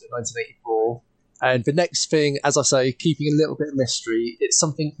Dreads for 1984. And the next thing, as I say, keeping a little bit of mystery, it's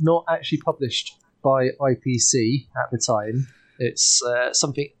something not actually published by IPC at the time. It's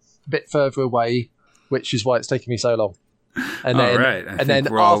something a bit further away, which is why it's taking me so long. And then, right. After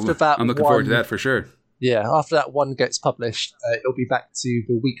that, I'm looking forward to that for sure. Yeah, after that one gets published, it'll be back to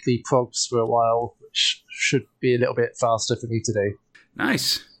the weekly progs for a while, which should be a little bit faster for me to do.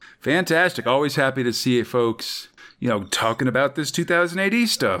 Nice. Fantastic. Always happy to see it, folks, talking about this 2000 AD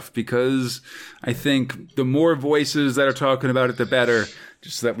stuff, because I think the more voices that are talking about it, the better,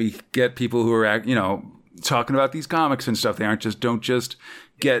 just so that we get people who are, talking about these comics and stuff. They don't just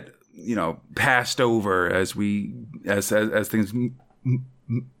get, passed over as things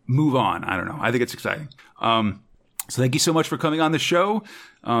move on. I don't know. I think it's exciting. So thank you so much for coming on the show.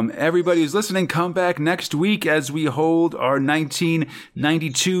 Everybody who's listening, come back next week as we hold our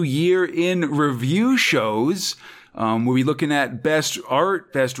 1992 year in review shows. We'll be looking at best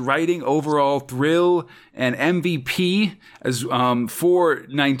art, best writing, overall thrill, and MVP as for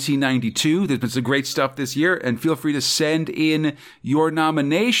 1992. There's been some great stuff this year, and feel free to send in your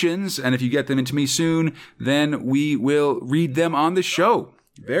nominations. And if you get them into me soon, then we will read them on the show.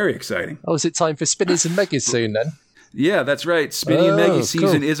 Very exciting. Oh, is it time for Spinnies and Megas soon then? Yeah, that's right. Spinny and Meggy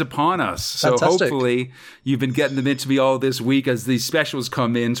season is upon us. So Fantastic. Hopefully you've been getting them into me all this week as these specials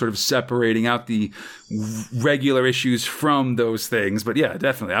come in, sort of separating out the regular issues from those things. But yeah,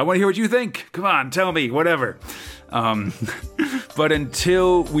 definitely. I want to hear what you think. Come on, tell me, whatever. But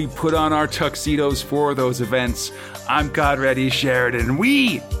until we put on our tuxedos for those events, I'm Conrad E. Sheridan, and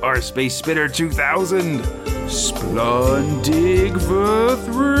we are Space Spinner 2000. Splundig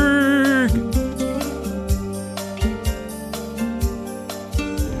Verthrig.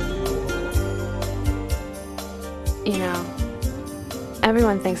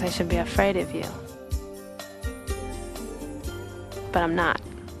 Everyone thinks I should be afraid of you. But I'm not.